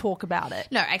they would talk about it.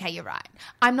 No, okay, you're right.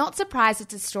 I'm not surprised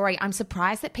it's a story. I'm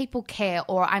surprised that people care,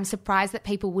 or I'm surprised that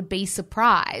people would be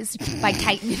surprised by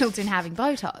Kate Middleton having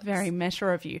Botox. Very meta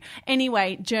of you.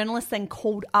 Anyway, journalists then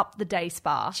called up the day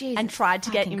spa and tried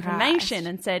to get information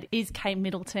and said, is Kate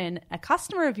Middleton a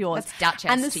customer of yours? That's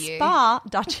Duchess and the to you. Spa,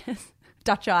 Duchess.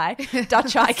 Dutch eye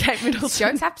Kate Middleton. This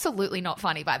joke's absolutely not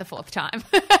funny by the 4th time.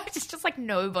 It's just like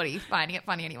nobody finding it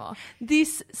funny anymore.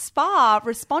 This spa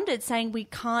responded saying, we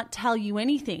can't tell you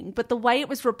anything. But the way it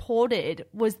was reported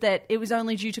was that it was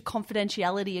only due to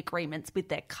confidentiality agreements with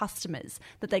their customers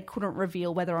that they couldn't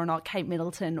reveal whether or not Kate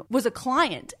Middleton was a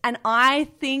client. And I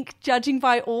think, judging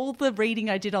by all the reading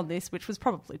I did on this, which was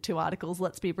probably 2 articles,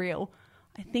 let's be real,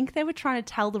 I think they were trying to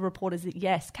tell the reporters that,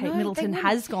 yes, Kate No, Middleton they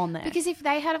has gone there. Because if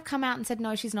they had have come out and said,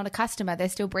 no, she's not a customer, they're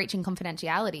still breaching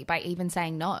confidentiality by even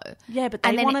saying no. Yeah, but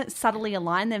they want to subtly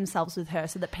align themselves with her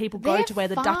so that people go to where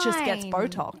the Duchess gets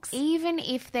Botox. Even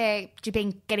if they're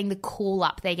getting the call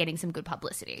up, they're getting some good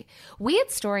publicity.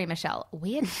 Weird story, Michelle.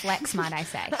 Weird flex, might I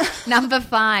say. Number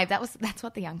 5. That's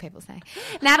what the young people say.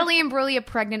 Natalie Imbruglia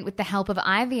pregnant with the help of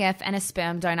IVF and a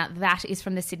sperm donor. That is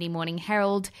from the Sydney Morning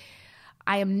Herald.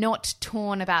 I am not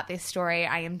torn about this story.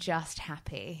 I am just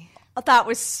happy. That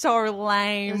was so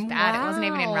lame. It was bad. Wow. It wasn't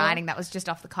even in writing. That was just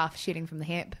off the cuff, shooting from the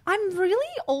hip. I'm really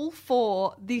all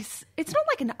for this. It's not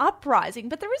like an uprising,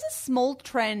 but there is a small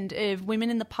trend of women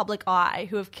in the public eye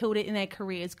who have killed it in their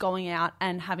careers going out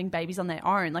and having babies on their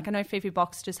own. Like I know Fifi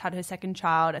Box just had her second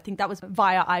child. I think that was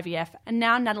via IVF. And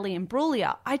now Natalie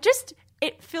Imbruglia.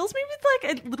 It fills me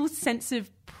with like a little sense of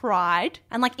pride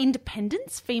and like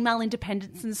independence, female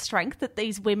independence and strength that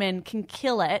these women can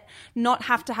kill it, not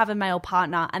have to have a male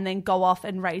partner and then go off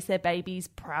and raise their babies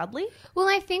proudly. Well,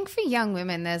 I think for young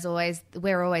women,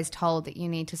 we're always told that you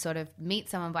need to sort of meet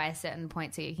someone by a certain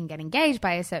point so you can get engaged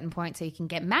by a certain point, so you can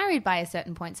get married by a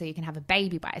certain point, so you can have a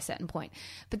baby by a certain point.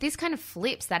 But this kind of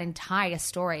flips that entire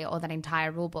story or that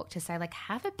entire rule book to say like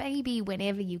have a baby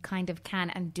whenever you kind of can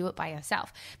and do it by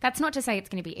yourself. That's not to say it's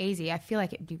going to be easy. I feel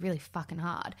like it'd be really fucking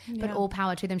hard, but all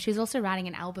power to them. She was also writing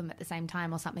an album at the same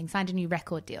time or something, signed a new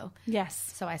record deal.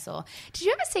 Yes. So I saw. Did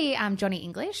you ever see Johnny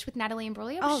English with Natalie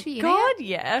Imbruglia? Was she in God, it?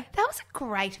 yeah. That was a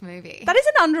great movie. That is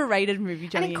an underrated movie,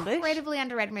 Johnny An English. incredibly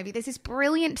underrated movie. There's this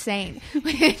brilliant scene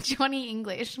where Johnny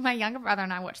English, my younger brother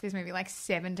and I watched this movie like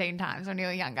 17 times when we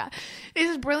were younger. There's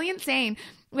this brilliant scene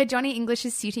where Johnny English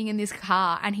is sitting in this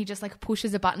car and he just like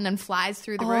pushes a button and flies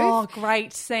through the roof. Oh,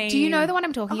 great scene. Do you know the one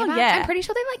I'm talking about? Yeah. I'm pretty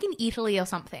sure they're like in Italy or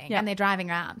something and they're driving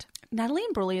around. Natalie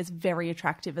Imbruglia is very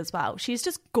attractive as well. She's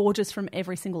just gorgeous from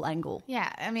every single angle.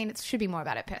 Yeah, I mean, it should be more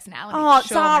about her personality. Oh,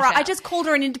 Sure, Zara, Michelle. I just called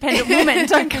her an independent woman.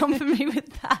 Don't come for me with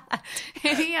that.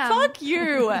 Fuck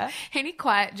you. Any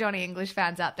quiet Johnny English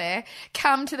fans out there,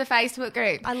 come to the Facebook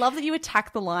group. I love that you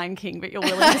attack the Lion King, but you're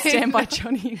willing to stand by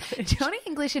Johnny English. Johnny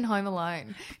English in Home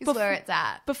Alone is where it's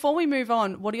at. Before we move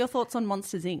on, what are your thoughts on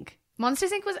Monsters, Inc.?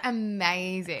 Monsters, Inc. was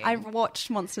amazing. I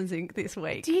watched Monsters, Inc. this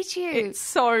week. Did you? It's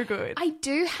so good. I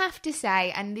do have to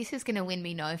say, and this is going to win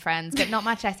me no friends, but not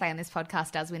much I say on this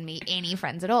podcast does win me any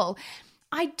friends at all.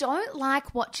 I don't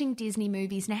like watching Disney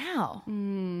movies now.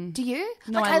 Do you?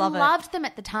 No, like, I love it. loved them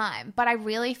at the time, but I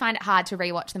really find it hard to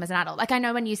rewatch them as an adult. Like I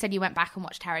know when you said you went back and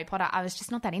watched Harry Potter, I was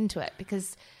just not that into it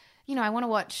because, you know, I want to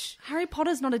watch... Harry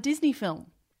Potter's not a Disney film.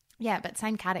 Yeah, but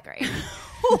same category.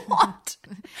 What?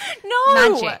 No.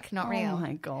 Magic, not real. Oh,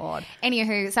 my God.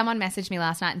 Anywho, someone messaged me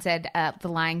last night and said, The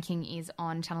Lion King is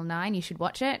on Channel 9. You should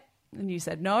watch it. And you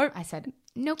said no. I said,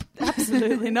 nope.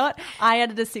 Absolutely not. I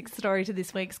added a 6th story to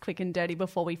this week's Quick and Dirty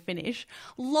before we finish.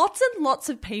 Lots and lots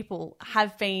of people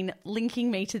have been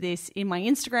linking me to this in my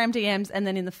Instagram DMs and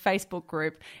then in the Facebook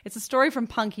group. It's a story from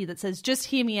Punky that says, just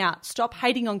hear me out. Stop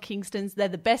hating on Kingstons. They're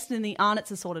the best in the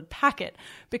Arnott's assorted packet.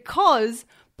 Because...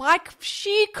 by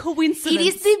sheer coincidence.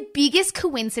 It is the biggest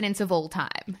coincidence of all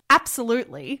time.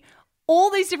 Absolutely. All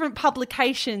these different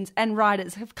publications and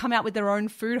writers have come out with their own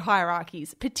food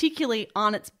hierarchies, particularly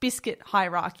Arnott's biscuit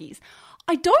hierarchies.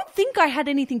 I don't think I had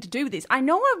anything to do with this. I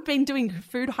know I've been doing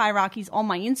food hierarchies on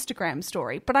my Instagram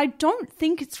story, but I don't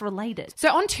think it's related. So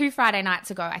on 2 Friday nights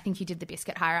ago, I think you did the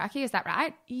biscuit hierarchy. Is that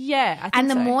right? Yeah, I think And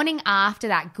the so. morning after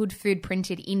that, Good Food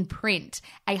printed in print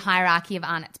a hierarchy of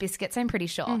Arnott's biscuits, I'm pretty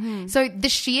sure. Mm-hmm. So the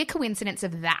sheer coincidence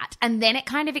of that, and then it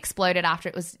kind of exploded after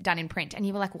it was done in print. And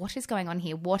you were like, what is going on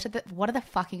here? What are the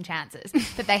fucking chances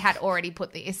that they had already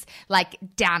put this like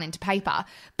down into paper?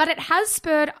 But it has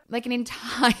spurred like an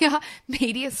entire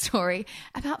media story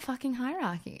about fucking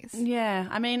hierarchies. Yeah,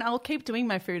 I mean, I'll keep doing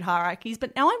my food hierarchies,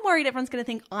 but now I'm worried everyone's going to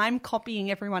think I'm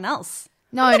copying everyone else.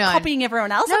 I'm not copying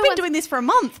everyone else. No I've been one's- doing this for a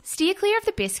month. Steer clear of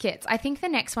the biscuits. I think the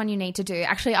next one you need to do,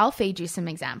 actually, I'll feed you some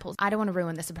examples. I don't want to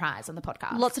ruin the surprise on the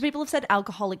podcast. Lots of people have said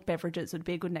alcoholic beverages would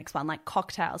be a good next one, like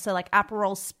cocktails. So like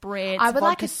Aperol Spritz, I would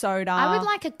vodka like soda. I would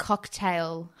like a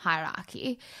cocktail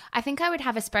hierarchy. I think I would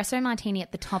have espresso martini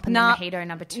at the top and Nah. then mojito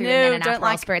number 2 No, and then an don't Aperol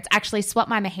like- Spritz. Actually, swap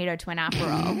my mojito to an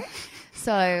Aperol. I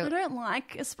So don't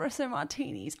like espresso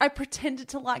martinis. I pretended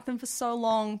to like them for so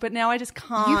long, but now I just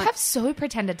can't. you have so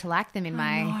pretended to like them in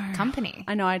my company.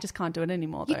 I know, I just can't do it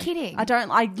anymore, though. You're kidding.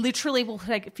 I literally will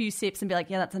take a few sips and be like,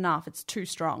 yeah, that's enough. It's too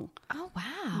strong. Oh,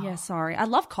 wow. Yeah, sorry. I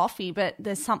love coffee, but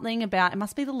there's something about, it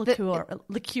must be the liqueur.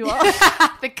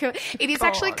 It is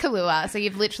actually Kahlua, so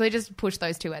you've literally just pushed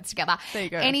those two words together. There you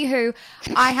go. Anywho,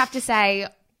 I have to say,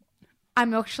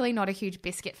 I'm actually not a huge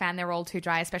biscuit fan. They're all too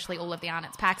dry, especially all of the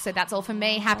Arnott's packs. So that's all for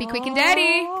me. Happy, quick and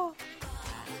dirty.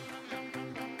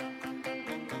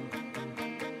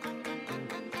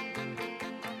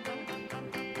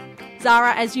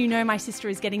 Zara, as you know, my sister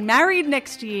is getting married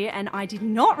next year, and I did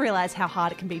not realise how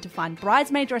hard it can be to find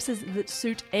bridesmaid dresses that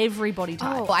suit every body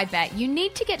type. Oh, I bet. You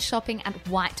need to get shopping at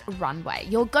White Runway,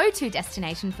 your go-to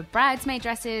destination for bridesmaid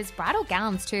dresses, bridal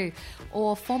gowns too,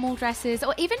 or formal dresses,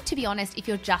 or even, to be honest, if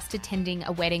you're just attending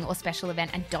a wedding or special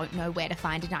event and don't know where to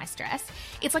find a nice dress,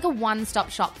 it's like a one-stop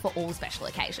shop for all special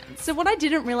occasions. So what I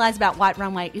didn't realise about White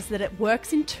Runway is that it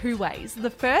works in two ways.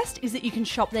 The first is that you can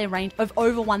shop their range of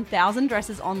over 1,000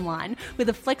 dresses online with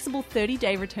a flexible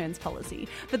 30-day returns policy.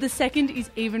 But the second is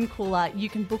even cooler. You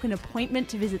can book an appointment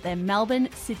to visit their Melbourne,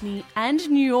 Sydney and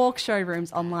New York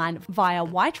showrooms online via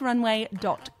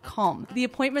whiterunway.com. The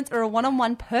appointments are a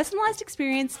one-on-one personalised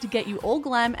experience to get you all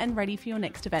glam and ready for your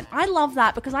next event. I love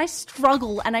that because I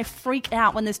struggle and I freak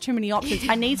out when there's too many options.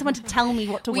 I need someone to tell me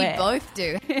what to wear. We both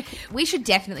do. We should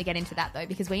definitely get into that though,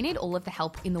 because we need all of the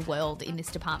help in the world in this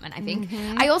department, I think.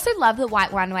 I also love that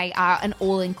White Runway are an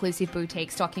all-inclusive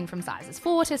boutique stocking from sizes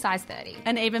 4 to size 30.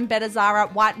 And even better, Zara,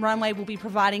 White Runway will be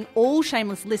providing all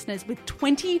Shameless listeners with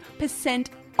 20%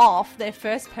 off their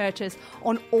first purchase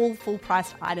on all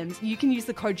full-priced items. You can use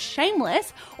the code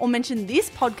SHAMELESS or mention this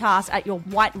podcast at your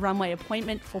White Runway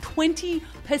appointment for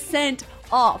 20%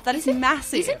 off. That is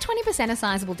massive. Isn't 20% a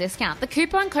sizable discount? The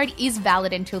coupon code is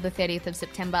valid until the 30th of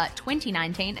September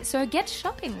 2019, so get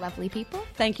shopping, lovely people.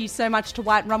 Thank you so much to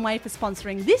White Runway for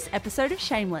sponsoring this episode of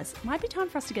Shameless. Might be time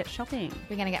for us to get shopping.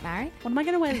 We're going to get married? What am I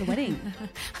going to wear to the wedding?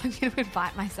 I'm going to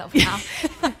invite myself now.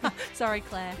 Sorry,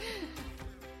 Claire.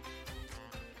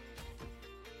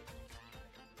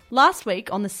 Last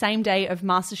week, on the same day of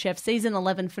MasterChef Season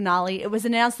 11 finale, it was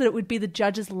announced that it would be the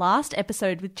judges' last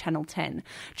episode with Channel 10.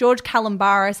 George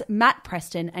Calombaris, Matt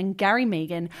Preston and Gary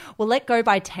Megan were let go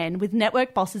by 10, with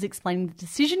network bosses explaining the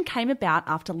decision came about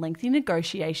after lengthy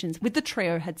negotiations with the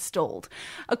trio had stalled.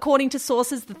 According to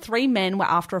sources, the three men were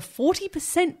after a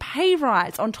 40% pay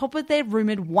rise on top of their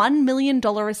rumoured $1 million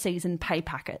a season pay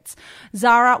packets.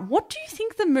 Zara, what do you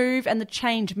think the move and the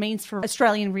change means for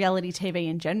Australian reality TV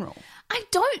in general? I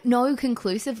don't know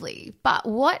conclusively, but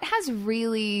what has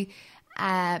really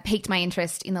piqued my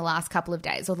interest in the last couple of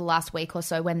days or the last week or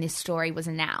so when this story was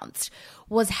announced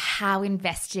was how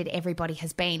invested everybody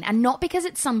has been. And not because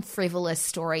it's some frivolous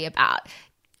story about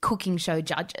cooking show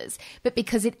judges, but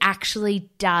because it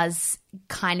actually does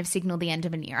kind of signal the end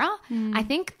of an era. I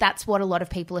think that's what a lot of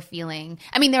people are feeling.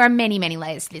 I mean, there are many, many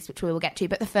layers to this, which we will get to,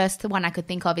 but the one I could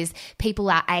think of is people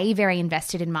are A, very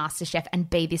invested in MasterChef, and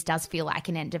B, this does feel like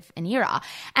an end of an era.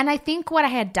 And I think what I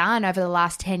had done over the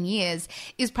last 10 years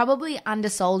is probably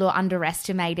undersold or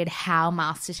underestimated how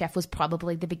MasterChef was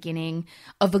probably the beginning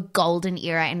of a golden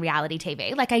era in reality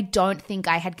TV. Like, I don't think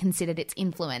I had considered its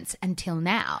influence until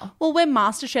now. Well, when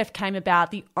MasterChef came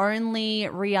about, the only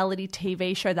reality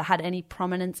TV show that had any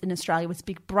prominence in Australia was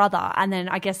Big Brother, and then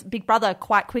I guess Big Brother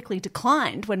quite quickly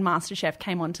declined when MasterChef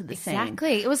came onto the scene.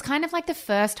 Exactly. It was kind of like the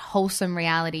first wholesome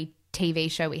reality TV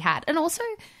show we had, and also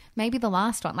maybe the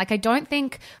last one. Like, I don't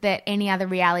think that any other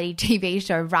reality TV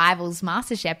show rivals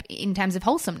MasterChef in terms of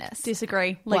wholesomeness.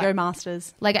 Disagree. Lego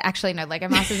Masters. Lego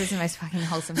Masters is the most fucking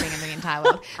wholesome thing in the entire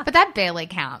world. But that barely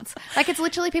counts. Like, it's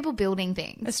literally people building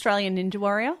things. Australian Ninja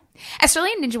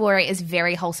Warrior is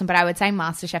very wholesome, but I would say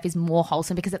MasterChef is more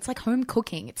wholesome because it's like home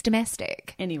cooking. It's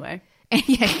domestic. Anyway.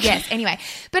 Yes, anyway.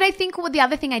 But I think the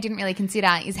other thing I didn't really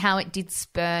consider is how it did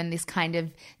spurn this kind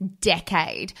of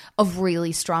decade of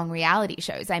really strong reality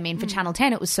shows. I mean, for Channel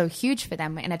 10, it was so huge for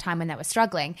them in a time when they were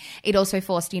struggling. It also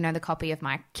forced, the copy of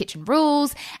My Kitchen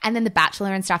Rules, and then The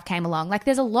Bachelor and stuff came along. Like,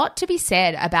 there's a lot to be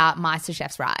said about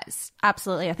MasterChef's rise.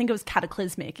 Absolutely. I think it was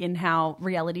cataclysmic in how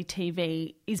reality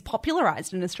TV is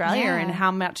popularised in Australia and how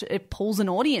much it pulls an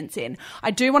audience in.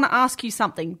 I do want to ask you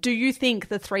something. Do you think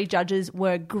the three judges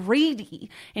were greedy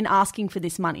in asking for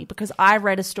this money? Because I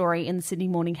read a story in the Sydney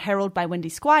Morning Herald by Wendy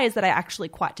Squires that I actually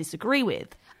quite disagree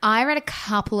with. I read a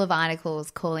couple of articles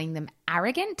calling them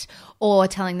arrogant or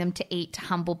telling them to eat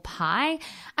humble pie.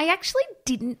 I actually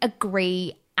didn't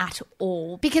agree at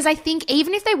all, because I think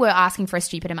even if they were asking for a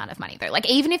stupid amount of money though, like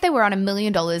even if they were on $1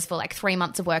 million for like 3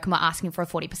 months of work and were asking for a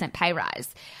 40% pay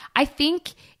rise, I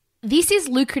think this is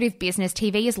lucrative business.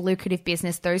 TV is lucrative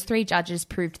business. Those three judges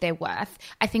proved their worth.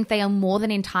 I think they are more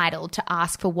than entitled to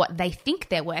ask for what they think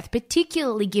they're worth,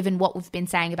 particularly given what we've been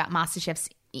saying about MasterChef's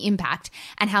impact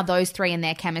and how those three and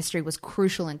their chemistry was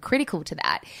crucial and critical to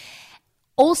that.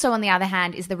 Also, on the other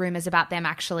hand, is the rumors about them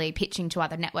actually pitching to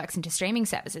other networks and to streaming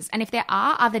services. And if there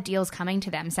are other deals coming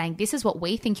to them saying, this is what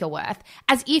we think you're worth,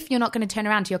 as if you're not going to turn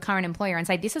around to your current employer and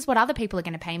say, this is what other people are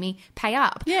going to pay me, pay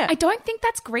up. Yeah. I don't think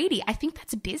that's greedy. I think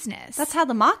that's business. That's how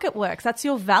the market works. That's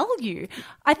your value.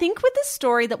 I think with the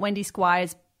story that Wendy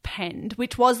Squires penned,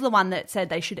 which was the one that said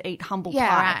they should eat humble pie.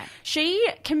 Right. She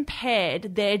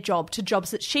compared their job to jobs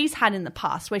that she's had in the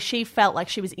past where she felt like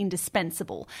she was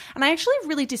indispensable. And I actually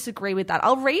really disagree with that.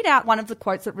 I'll read out one of the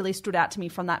quotes that really stood out to me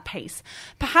from that piece.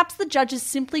 Perhaps the judges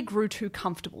simply grew too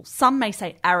comfortable, some may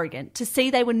say arrogant, to see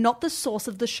they were not the source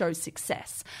of the show's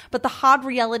success. But the hard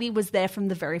reality was there from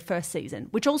the very first season,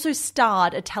 which also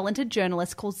starred a talented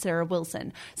journalist called Sarah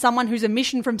Wilson, someone whose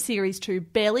omission from series 2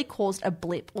 barely caused a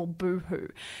blip or boo-hoo.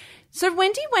 So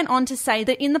Wendy went on to say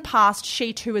that in the past,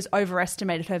 she too has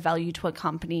overestimated her value to a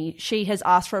company. She has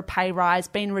asked for a pay rise,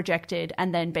 been rejected,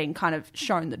 and then been kind of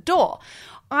shown the door.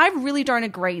 I really don't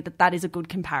agree that that is a good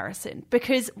comparison,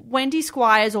 because Wendy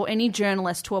Squires or any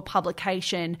journalist to a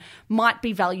publication might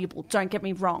be valuable, don't get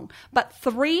me wrong, but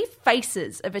 3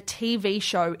 faces of a TV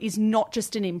show is not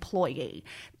just an employee.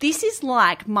 This is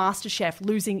like MasterChef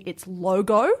losing its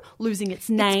logo, losing its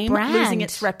name, losing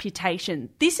its reputation.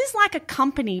 This is like a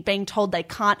company being told they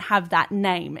can't have that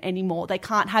name anymore. They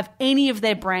can't have any of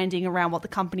their branding around what the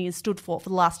company has stood for the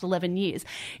last 11 years.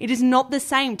 It is not the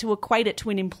same to equate it to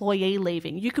an employee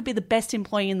leaving. You could be the best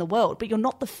employee in the world, but you're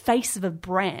not the face of a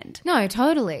brand. No,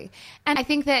 totally. And I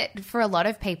think that for a lot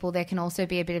of people, there can also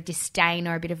be a bit of disdain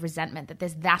or a bit of resentment that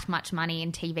there's that much money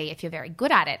in TV if you're very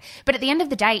good at it. But at the end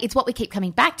of the day, it's what we keep coming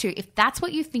back to. If that's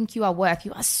what you think you are worth,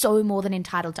 you are so more than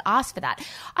entitled to ask for that.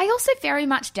 I also very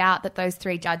much doubt that those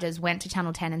 3 judges went to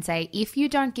Channel 10 and say, if you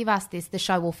don't give us this, the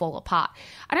show will fall apart.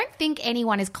 I don't think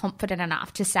anyone is confident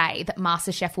enough to say that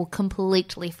MasterChef will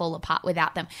completely fall apart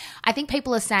without them. I think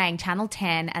people are saying Channel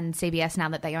 10 and CBS, now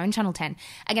that they own Channel 10,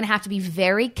 are going to have to be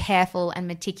very careful and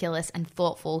meticulous and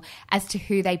thoughtful as to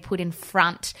who they put in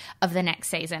front of the next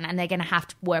season. And they're going to have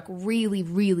to work really,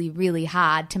 really, really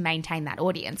hard to maintain that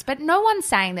audience. But no one's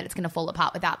saying that it's going to fall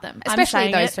apart without them,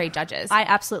 especially those 3 judges. I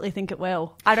absolutely think it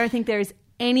will. I don't think there is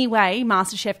any way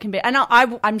MasterChef can be, and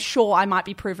I'm sure I might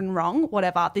be proven wrong,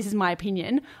 whatever, this is my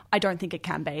opinion, I don't think it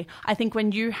can be. I think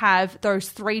when you have those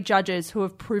 3 judges who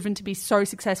have proven to be so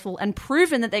successful and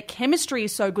proven that their chemistry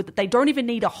is so good that they don't even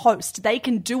need a host, they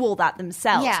can do all that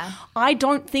themselves. Yeah. I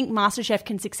don't think MasterChef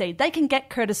can succeed. They can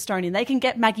get Curtis Stone in, they can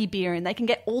get Maggie Beer in, they can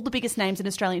get all the biggest names in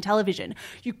Australian television.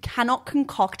 You cannot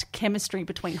concoct chemistry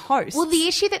between hosts. Well, the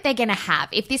issue that they're going to have,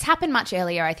 if this happened much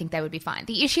earlier, I think they would be fine.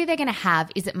 The issue they're going to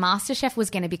have is that MasterChef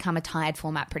was going to become a tired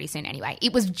format pretty soon anyway.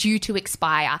 It was due to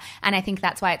expire, and I think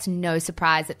that's why it's no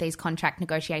surprise that these contract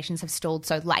negotiations have stalled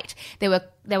so late. There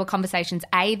were conversations,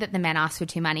 A, that the men asked for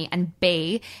too many, and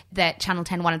B, that Channel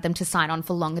 10 wanted them to sign on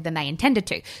for longer than they intended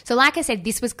to. So like I said,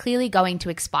 this was clearly going to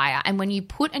expire, and when you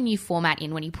put a new format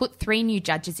in, when you put 3 new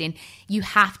judges in, you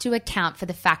have to account for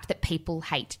the fact that people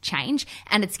hate change,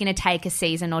 and it's going to take a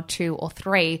season or 2 or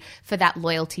 3 for that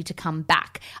loyalty to come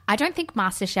back. I don't think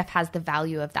MasterChef has the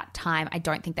value of that time. I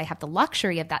don't think they have the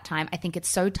luxury of that time. I think it's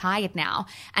so tired now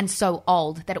and so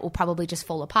old that it will probably just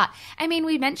fall apart. I mean,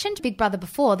 we mentioned Big Brother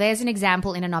before. There's an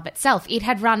example in and of itself. It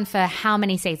had run for how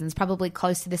many seasons? Probably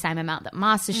close to the same amount that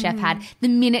MasterChef had. The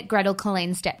minute Gretel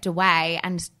Colleen stepped away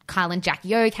and Kyle and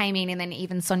Jackie O came in, and then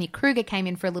even Sonia Kruger came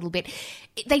in for a little bit,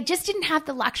 they just didn't have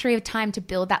the luxury of time to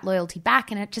build that loyalty back,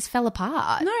 and it just fell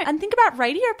apart. No, and think about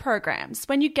radio programs.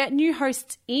 When you get new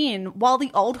hosts in, while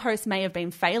the old host may have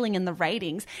been failing in the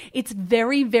ratings, it's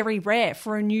very, very rare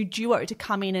for a new duo to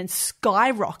come in and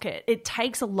skyrocket. It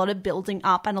takes a lot of building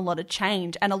up and a lot of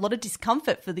change and a lot of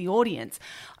discomfort for the audience.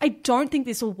 I don't think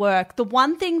this will work. The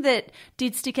one thing that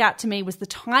did stick out to me was the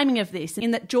timing of this,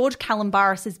 in that George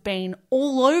Calombaris has been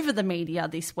all over the media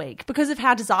this week because of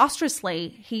how disastrously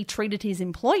he treated his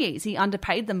employees. He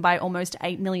underpaid them by almost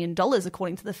 $8 million,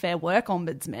 according to the Fair Work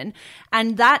Ombudsman.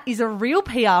 And that is a real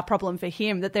PR problem for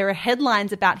him, that there are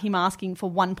headlines about him asking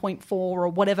for 1.4 or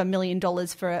whatever million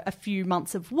dollars for a few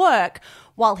months of work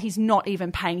while he's not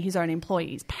even paying his own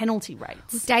employees penalty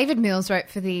rates. David Mills wrote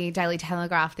for the Daily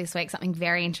Telegraph this week something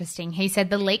very interesting. He said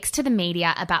the leaks to the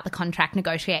media about the contract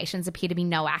negotiations appear to be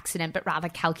no accident, but rather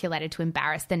calculated to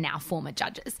embarrass the now former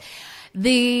judges.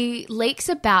 The leaks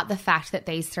about the fact that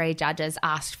these 3 judges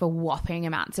asked for whopping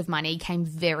amounts of money came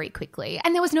very quickly.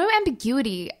 And there was no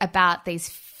ambiguity about these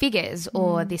figures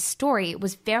or this story. It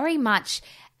was very much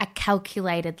a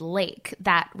calculated leak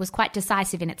that was quite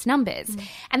decisive in its numbers.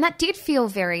 And that did feel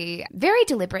very, very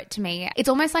deliberate to me. It's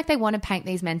almost like they want to paint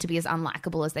these men to be as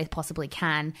unlikable as they possibly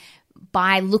can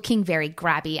by looking very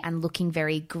grabby and looking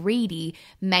very greedy,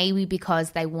 maybe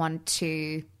because they want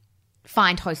to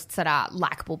find hosts that are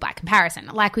likable by comparison.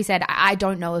 Like we said, I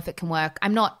don't know if it can work.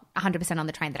 I'm not 100% on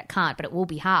the train that it can't, but it will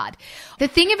be hard. The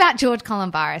thing about George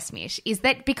Calombaris, Mish, is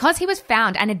that because he was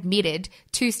found and admitted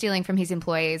to stealing from his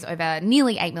employees over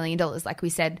nearly $8 million, like we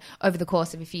said, over the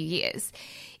course of a few years,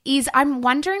 is I'm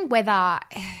wondering whether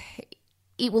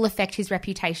it will affect his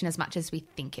reputation as much as we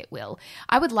think it will.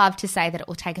 I would love to say that it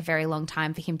will take a very long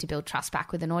time for him to build trust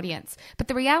back with an audience. But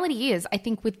the reality is, I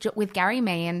think with Gary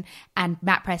Meehan and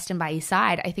Matt Preston by his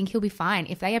side, I think he'll be fine.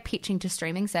 If they are pitching to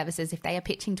streaming services, if they are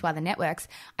pitching to other networks,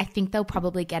 I think they'll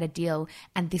probably get a deal,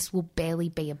 and this will barely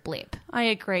be a blip. I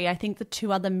agree. I think the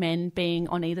two other men being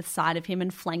on either side of him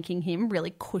and flanking him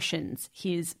really cushions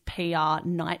his PR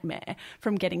nightmare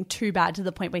from getting too bad to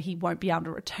the point where he won't be able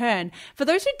to return. For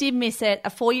those who did miss it,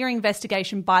 a 4-year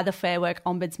investigation by the Fair Work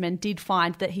Ombudsman did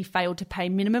find that he failed to pay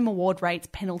minimum award rates,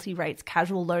 penalty rates,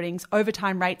 casual loadings,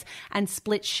 overtime rates, and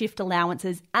split shift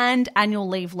allowances and annual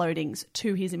leave loadings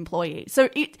to his employees. So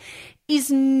it is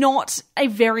not a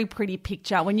very pretty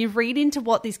picture when you read into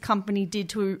what this company did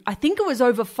to, I think it was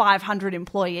over 500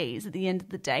 employees at the end of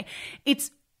the day. It's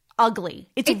ugly.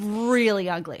 It's really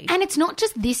ugly. And it's not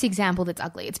just this example that's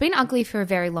ugly. It's been ugly for a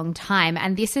very long time,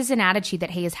 and this is an attitude that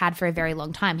he has had for a very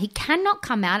long time. He cannot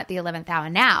come out at the 11th hour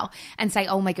now and say,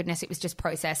 oh my goodness, it was just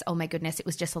process. Oh my goodness, it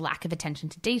was just a lack of attention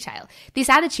to detail. This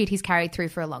attitude he's carried through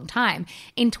for a long time.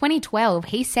 In 2012,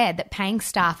 he said that paying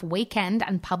staff weekend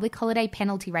and public holiday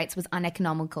penalty rates was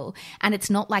uneconomical, and it's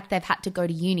not like they've had to go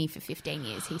to uni for 15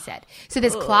 years, he said. So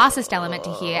there's classist element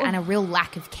to here and a real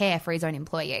lack of care for his own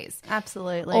employees.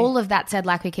 Absolutely. All of that said,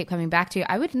 like we keep coming back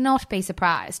to, I would not be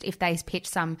surprised if they pitch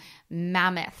some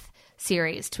mammoth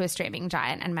series to a streaming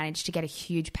giant and manage to get a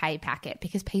huge pay packet,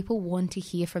 because people want to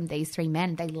hear from these three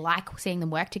men. They like seeing them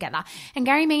work together. And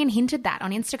Gary Meehan hinted that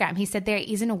on Instagram. He said there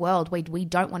isn't a world where we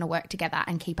don't want to work together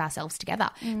and keep ourselves together.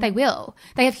 They will.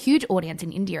 They have huge audience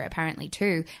in India apparently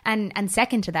too. And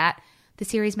second to that, the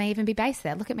series may even be based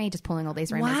there. Look at me just pulling all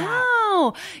these rumors out.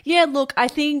 Wow. Yeah, look, I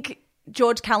think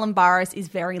George Calombaris is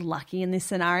very lucky in this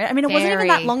scenario. I mean, it wasn't even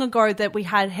that long ago that we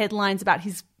had headlines about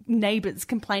his neighbours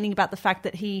complaining about the fact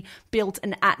that he built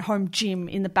an at-home gym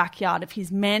in the backyard of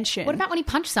his mansion. What about when he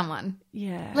punched someone?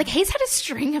 Yeah. Like, he's had a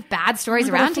string of bad stories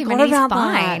around him, and he's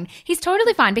fine. He's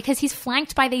totally fine because he's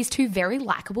flanked by these two very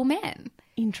likeable men.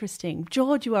 Interesting.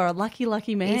 George, you are a lucky,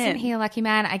 lucky man. Isn't he a lucky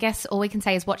man? I guess all we can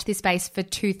say is watch this space for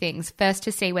two things. First,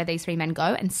 to see where these three men go,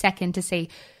 and second, to see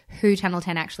who Channel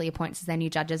 10 actually appoints as their new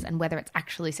judges and whether it's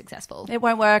actually successful. It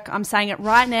won't work. I'm saying it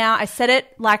right now. I said it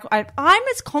like I'm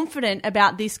as confident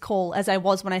about this call as I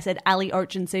was when I said Ali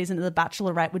Ocean season of The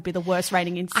Bachelorette would be the worst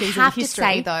rating in season history. I have to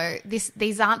say, though,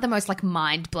 these aren't the most like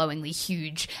mind-blowingly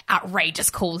huge, outrageous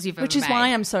calls you've ever made. Which is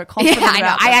why I'm so confident about I know.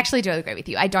 them. I actually do agree with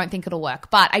you. I don't think it'll work,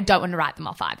 but I don't want to write them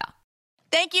off either.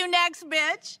 Thank you, next,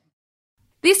 bitch.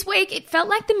 This week, it felt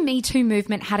like the Me Too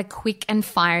movement had a quick and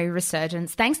fiery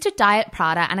resurgence thanks to Diet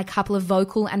Prada and a couple of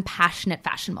vocal and passionate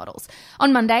fashion models.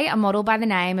 On Monday, a model by the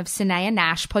name of Sanaya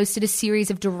Nash posted a series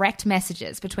of direct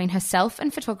messages between herself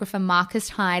and photographer Marcus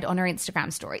Hyde on her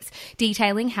Instagram stories,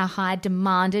 detailing how Hyde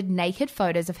demanded naked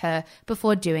photos of her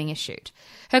before doing a shoot.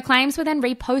 Her claims were then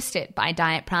reposted by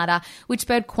Diet Prada, which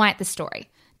spurred quite the story.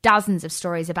 Dozens of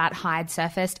stories about Hyde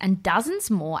surfaced, and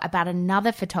dozens more about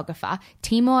another photographer,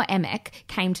 Timur Emek,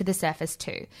 came to the surface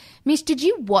too. Mish, did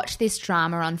you watch this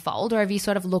drama unfold, or have you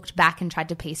sort of looked back and tried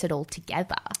to piece it all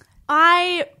together?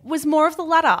 I was more of the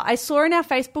latter. I saw in our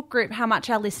Facebook group how much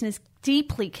our listeners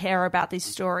deeply care about this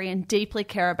story and deeply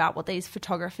care about what these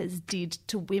photographers did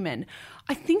to women.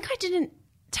 I think I didn't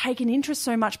take an interest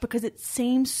so much because it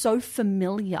seems so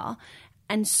familiar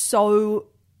and so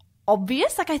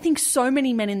obvious. Like, I think so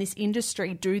many men in this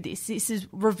industry do this. This is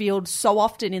revealed so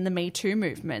often in the Me Too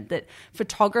movement that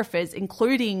photographers,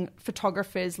 including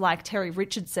photographers like Terry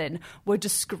Richardson, were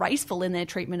disgraceful in their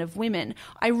treatment of women.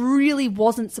 I really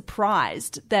wasn't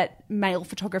surprised that male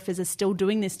photographers are still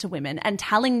doing this to women and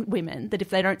telling women that if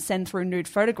they don't send through nude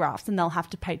photographs, then they'll have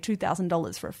to pay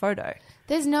 $2,000 for a photo.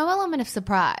 There's no element of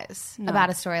surprise about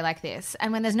a story like this.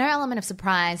 And when there's no element of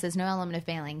surprise, there's no element of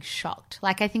feeling shocked.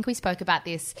 Like, I think we spoke about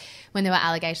this when there were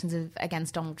allegations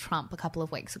against Donald Trump a couple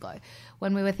of weeks ago,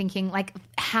 when we were thinking, like,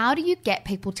 how do you get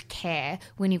people to care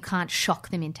when you can't shock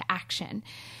them into action?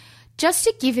 Just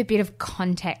to give a bit of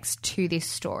context to this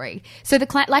story. So,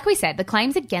 like we said, the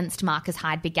claims against Marcus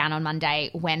Hyde began on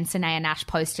Monday when Sanaya Nash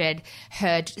posted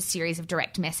her series of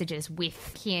direct messages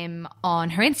with him on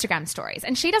her Instagram stories.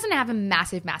 And she doesn't have a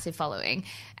massive, massive following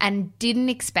and didn't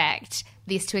expect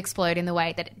this to explode in the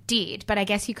way that it did. But I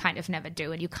guess you kind of never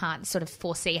do, and you can't sort of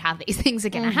foresee how these things are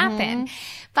going to happen.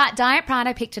 But Diet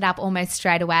Prada picked it up almost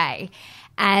straight away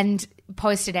and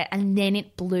posted it, and then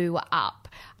it blew up.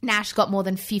 Nash got more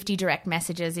than 50 direct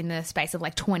messages in the space of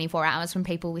like 24 hours from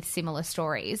people with similar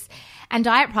stories. And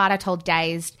Diet Prada told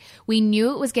Dazed, "We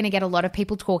knew it was going to get a lot of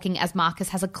people talking as Marcus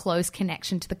has a close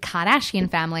connection to the Kardashian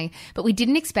family, but we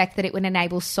didn't expect that it would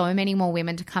enable so many more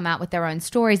women to come out with their own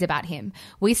stories about him.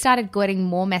 We started getting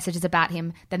more messages about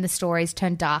him, then the stories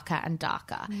turned darker and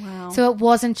darker." Wow. So it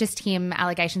wasn't just him,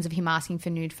 allegations of him asking for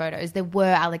nude photos. There were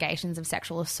allegations of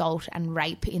sexual assault and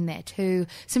rape in there too.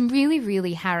 Some really,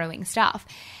 really harrowing stuff.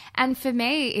 And for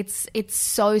me, it's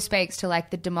so speaks to like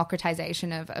the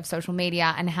democratization of social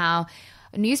media and how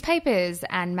newspapers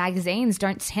and magazines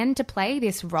don't tend to play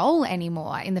this role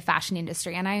anymore in the fashion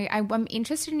industry. And I'm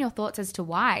interested in your thoughts as to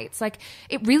why. It's like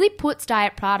it really puts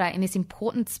Diet Prada in this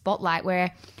important spotlight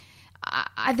where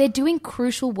they're doing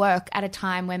crucial work at a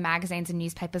time where magazines and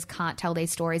newspapers can't tell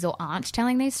these stories or aren't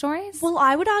telling these stories. Well,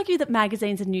 I would argue that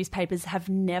magazines and newspapers have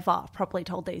never properly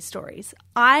told these stories.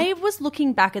 I was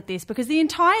looking back at this because the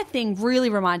entire thing really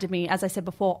reminded me, as I said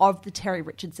before, of the Terry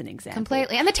Richardson example.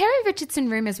 Completely. And the Terry Richardson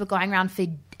rumours were going around for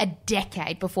a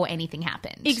decade before anything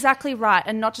happened. Exactly right.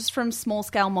 And not just from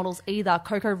small-scale models either.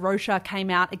 Coco Rocha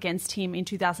came out against him in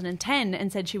 2010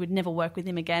 and said she would never work with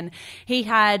him again. He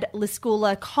had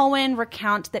Liskula Cohen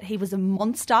recount that he was a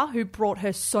monster who brought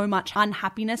her so much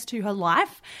unhappiness to her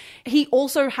life. He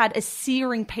also had a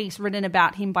searing piece written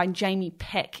about him by Jamie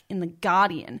Peck in The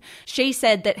Guardian. She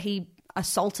said that he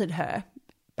assaulted her,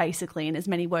 basically, in as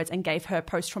many words, and gave her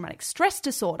post-traumatic stress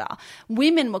disorder.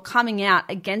 Women were coming out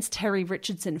against Terry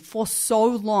Richardson for so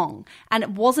long, and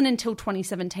it wasn't until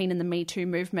 2017 in the Me Too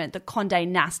movement that Condé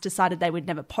Nast decided they would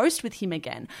never post with him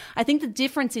again. I think the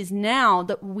difference is now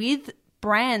that with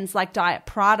brands like Diet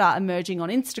Prada emerging on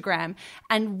Instagram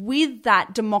and with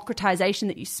that democratization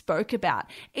that you spoke about,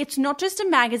 it's not just a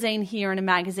magazine here and a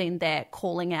magazine there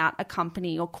calling out a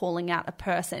company or calling out a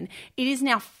person. It is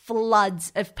now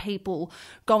floods of people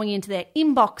going into their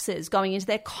inboxes, going into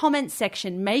their comment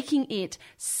section, making it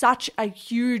such a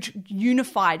huge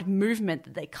unified movement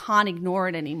that they can't ignore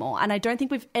it anymore. And I don't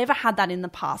think we've ever had that in the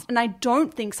past. And I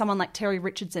don't think someone like Terry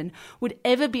Richardson would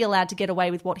ever be allowed to get away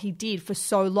with what he did for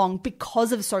so long because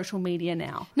of social media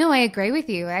now. No, I agree with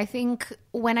you. I think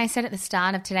when I said at the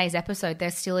start of today's episode,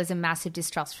 there still is a massive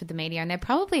distrust for the media, and there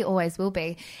probably always will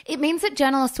be. It means that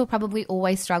journalists will probably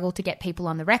always struggle to get people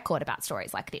on the record about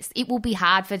stories like this. It will be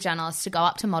hard for journalists to go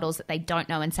up to models that they don't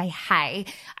know and say, "Hey,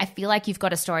 I feel like you've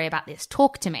got a story about this.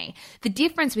 Talk to me." The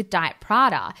difference with Diet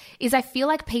Prada is I feel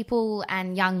like people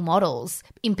and young models,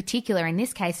 in particular in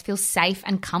this case, feel safe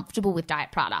and comfortable with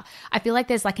Diet Prada. I feel like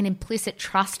there's like an implicit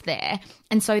trust there,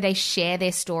 and so they share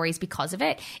their stories because of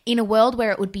it. In a world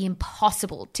where it would be impossible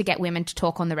to get women to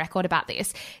talk on the record about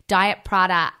this, Diet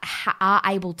Prada are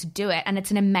able to do it, and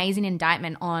it's an amazing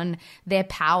indictment on their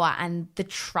power and the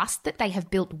trust that they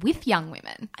have built with young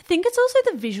women. I think it's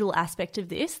also the visual aspect of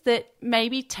this that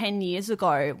maybe 10 years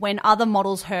ago when other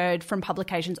models heard from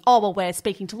publications, "Oh, well, we're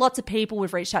speaking to lots of people,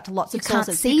 we've reached out to lots of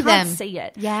sources." You can't see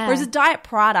it. Yeah. Whereas Diet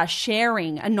Prada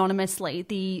sharing anonymously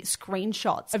the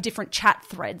screenshots of different chat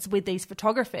threads with these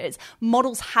photographers,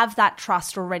 models have that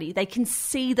trust already. They can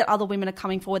see that other women are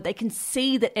coming forward. They can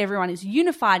see that everyone is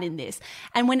unified in this.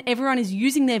 And when everyone is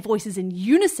using their voices in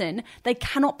unison, they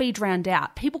cannot be drowned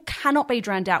out. People cannot be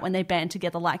drowned out when they band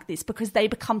together like this because they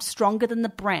become stronger than the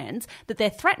brands that they're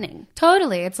threatening.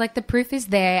 Totally. It's like the proof is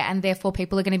there, and therefore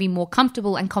people are going to be more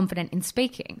comfortable and confident in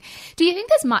speaking. Do you think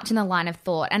there's much in the line of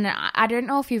thought? And I don't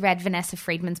know if you read Vanessa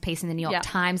Friedman's piece in the New York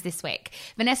Times this week.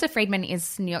 Vanessa Friedman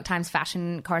is New York Times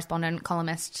fashion correspondent,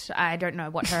 columnist. I don't know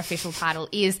what her official title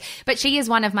is, but she is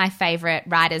one of my favorite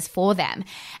writers for them.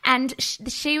 And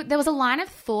there was a line of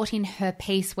thought in her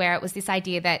piece where it was this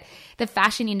idea that the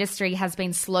fashion industry has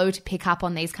been slow to pick up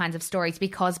on these kinds of stories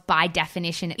because by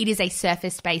definition, it is a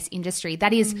surface-based industry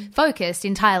that is focused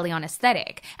entirely on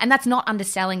aesthetic. And that's not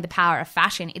underselling the power of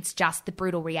fashion. It's just the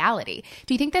brutal reality.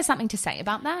 Do you think there's something to say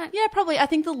about that? Yeah, probably. I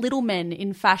think the little men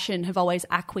in fashion have always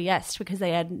acquiesced because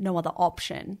they had no other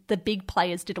option. The big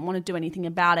players didn't want to do anything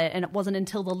about it, and it wasn't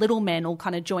until the little men all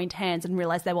kind of joined hands and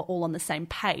realised they were all on the same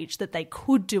page that they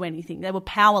could do anything. They were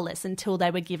powerless until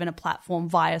they were given a platform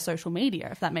via social media,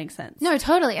 if that makes sense. No,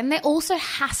 totally. And there also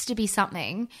has to be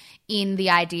something in the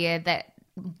idea that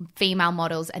female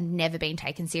models are never been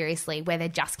taken seriously, where they're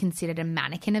just considered a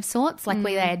mannequin of sorts, like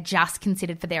where they're just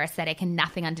considered for their aesthetic and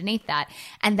nothing underneath that.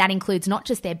 And that includes not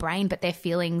just their brain, but their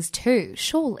feelings too,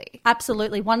 surely.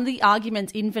 Absolutely. One of the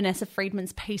arguments in Vanessa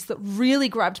Friedman's piece that really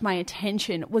grabbed my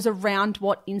attention was around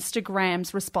what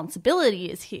Instagram's responsibility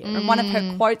is here. And one of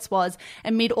her quotes was,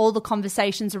 amid all the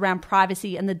conversations around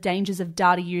privacy and the dangers of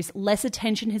data use, less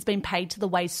attention has been paid to the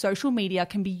ways social media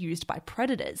can be used by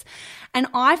predators. And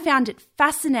I found it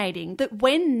fascinating that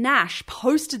when Nash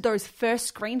posted those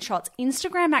first screenshots,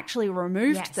 Instagram actually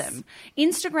removed them.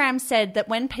 Instagram said that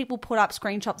when people put up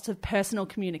screenshots of personal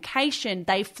communication,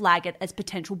 they flag it as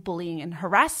potential bullying and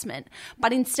harassment.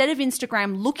 But instead of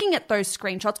Instagram looking at those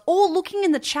screenshots or looking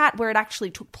in the chat where it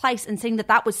actually took place and seeing that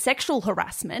that was sexual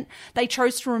harassment, they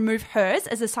chose to remove hers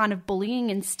as a sign of bullying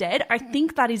instead. I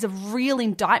think that is a real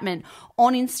indictment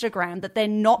on Instagram, that they're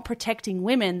not protecting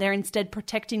women, they're instead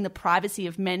protecting the privacy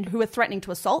of men who are threatening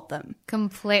to assault them.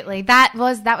 Completely. That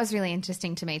was really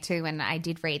interesting to me too when I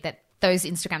did read that those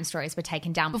Instagram stories were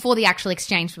taken down before the actual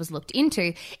exchange was looked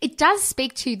into. It does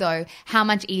speak to, though, how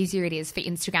much easier it is for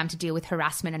Instagram to deal with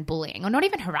harassment and bullying, or not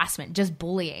even harassment, just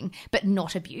bullying, but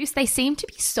not abuse. They seem to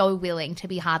be so willing to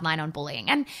be hardline on bullying.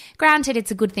 And granted,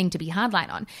 it's a good thing to be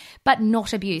hardline on, but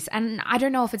not abuse. And I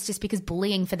don't know if it's just because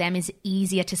bullying for them is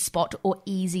easier to spot or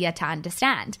easier to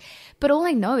understand. But all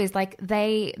I know is like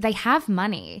they have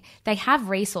money, they have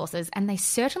resources, and they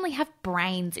certainly have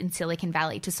brains in Silicon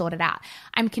Valley to sort it out.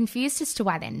 I'm confused as to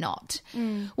why they're not.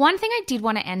 One thing I did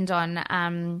want to end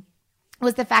on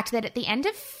was the fact that at the end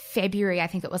of February, I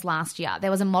think it was last year,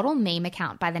 there was a model meme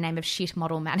account by the name of Shit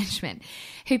Model Management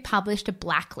who published a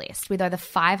blacklist with over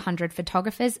 500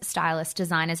 photographers, stylists,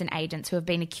 designers and agents who have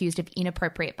been accused of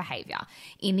inappropriate behavior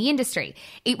in the industry.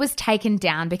 It was taken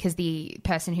down because the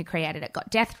person who created it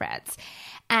got death threats.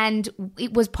 And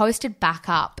it was posted back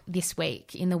up this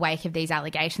week in the wake of these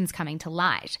allegations coming to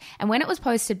light. And when it was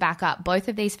posted back up, both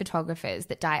of these photographers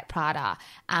that Diet Prada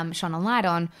shone a light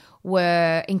on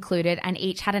were included, and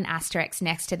each had an asterisk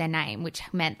next to their name, which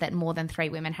meant that more than 3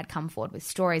 women had come forward with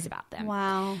stories about them.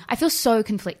 Wow. I feel so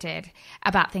conflicted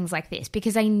about things like this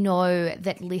because I know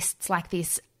that lists like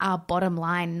this are bottom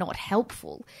line not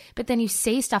helpful. But then you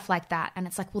see stuff like that and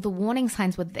it's like, well, the warning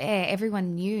signs were there.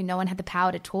 Everyone knew. No one had the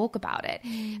power to talk about it.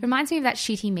 It reminds me of that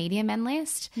shitty media men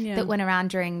list that went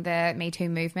around during the Me Too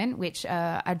movement, which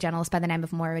a journalist by the name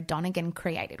of Moira Donegan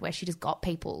created, where she just got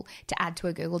people to add to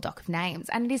a Google Doc of names.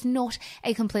 And it is not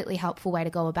a completely helpful way to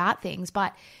go about things,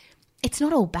 but it's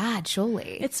not all bad,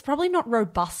 surely. It's probably not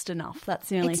robust enough. That's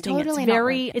the only thing.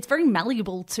 Totally It's very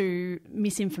malleable to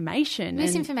misinformation.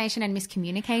 Misinformation and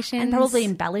miscommunication. And probably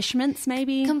embellishments,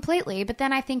 maybe. Completely. But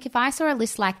then I think if I saw a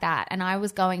list like that and I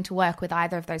was going to work with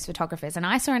either of those photographers and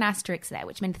I saw an asterisk there,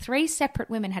 which meant 3 separate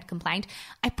women had complained,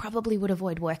 I probably would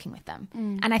avoid working with them.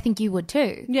 And I think you would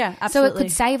too. Yeah, absolutely. So it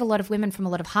could save a lot of women from a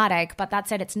lot of heartache. But that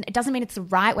said, it doesn't mean it's the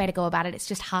right way to go about it. It's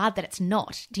just hard that it's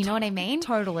not. Do you know what I mean?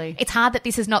 Totally. It's hard that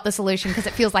this is not the solution because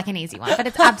it feels like an easy one, but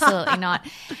it's absolutely not.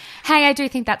 Hey, I do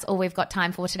think that's all we've got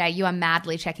time for today. You are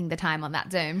madly checking the time on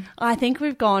that Zoom. I think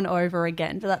we've gone over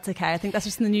again, but that's okay. I think that's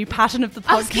just the new pattern of the podcast.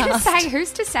 I was going to say,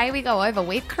 who's to say we go over?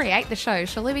 We create the show.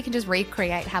 Surely we can just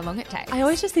recreate how long it takes. I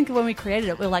always just think of when we created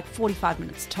it, we were like 45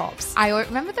 minutes tops. I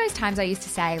remember those times I used to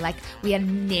say, like, we are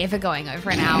never going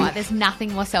over an hour. There's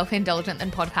nothing more self-indulgent than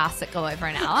podcasts that go over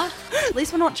an hour. At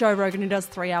least we're not Joe Rogan who does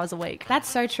 3 hours a week. That's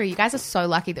so true. You guys are so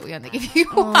lucky that we only give you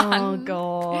one. Oh,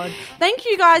 God. Thank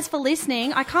you guys for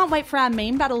listening. I can't wait for our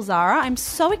meme battle, Zara. I'm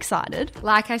so excited.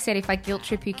 Like I said, if I guilt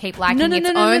trip you, keep liking. It's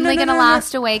only going to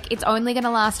last a week. It's only going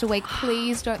to last a week.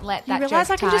 Please don't let that joke tire. You realise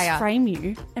I can just frame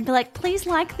you and be like, please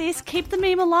like this, keep the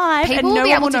meme alive. People and will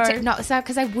be able to know. no, so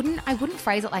because I wouldn't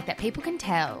phrase it like that. People can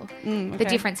tell the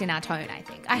difference in our tone, I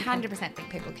think. I 100% think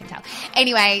people can tell.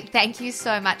 Anyway, thank you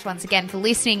so much once again for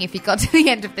listening. If you got to the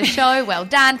end of the show, well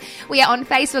done. We are on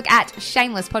Facebook at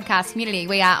Shameless Podcast Community.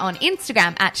 We are on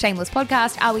Instagram at Shameless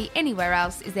Podcast. Are we anywhere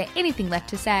else? Is there anything left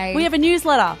to say? We have a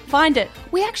newsletter. Find it.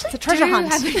 We actually it's a treasure hunt.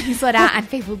 Have a newsletter, and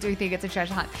people do think it's a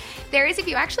treasure hunt. There is, if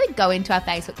you actually go into our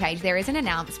Facebook page, there is an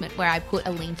announcement where I put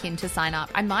a link in to sign up.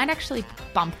 I might actually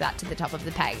bump that to the top of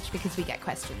the page because we get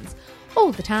questions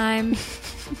all the time.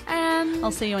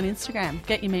 I'll see you on Instagram.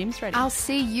 Get your memes ready. I'll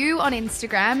see you on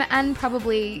Instagram and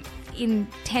probably in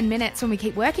 10 minutes when we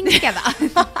keep working together.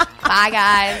 Bye,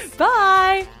 guys.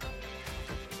 Bye.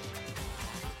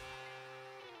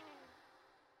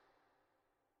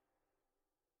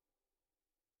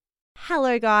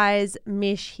 Hello guys,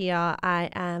 Mish here. I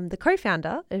am the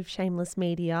co-founder of Shameless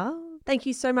Media. Thank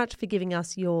you so much for giving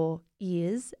us your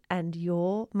ears and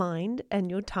your mind and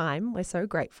your time. We're so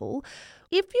grateful.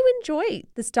 If you enjoy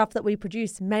the stuff that we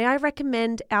produce, may I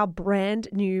recommend our brand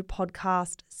new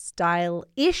podcast,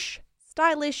 Style-ish.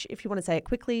 Stylish, if you want to say it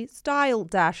quickly,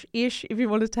 style-ish, if you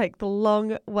want to take the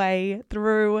long way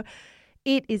through.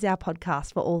 It is our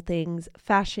podcast for all things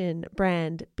fashion,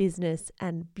 brand, business,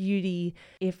 and beauty.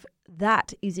 If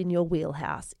that is in your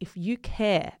wheelhouse, if you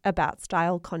care about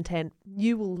style content,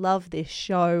 you will love this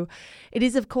show. It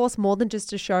is, of course, more than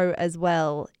just a show as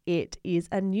well. It is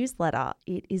a newsletter.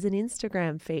 It is an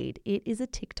Instagram feed. It is a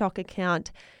TikTok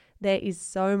account. There is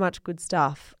so much good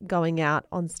stuff going out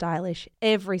on Stylish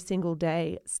every single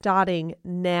day, starting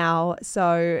now.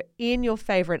 So in your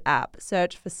favorite app,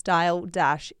 search for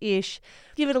Style-ish.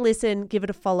 Give it a listen, give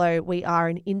it a follow. We are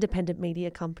an independent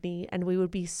media company and we would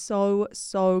be so,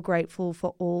 so grateful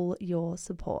for all your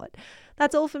support.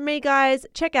 That's all from me, guys.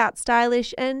 Check out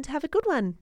Stylish and have a good one.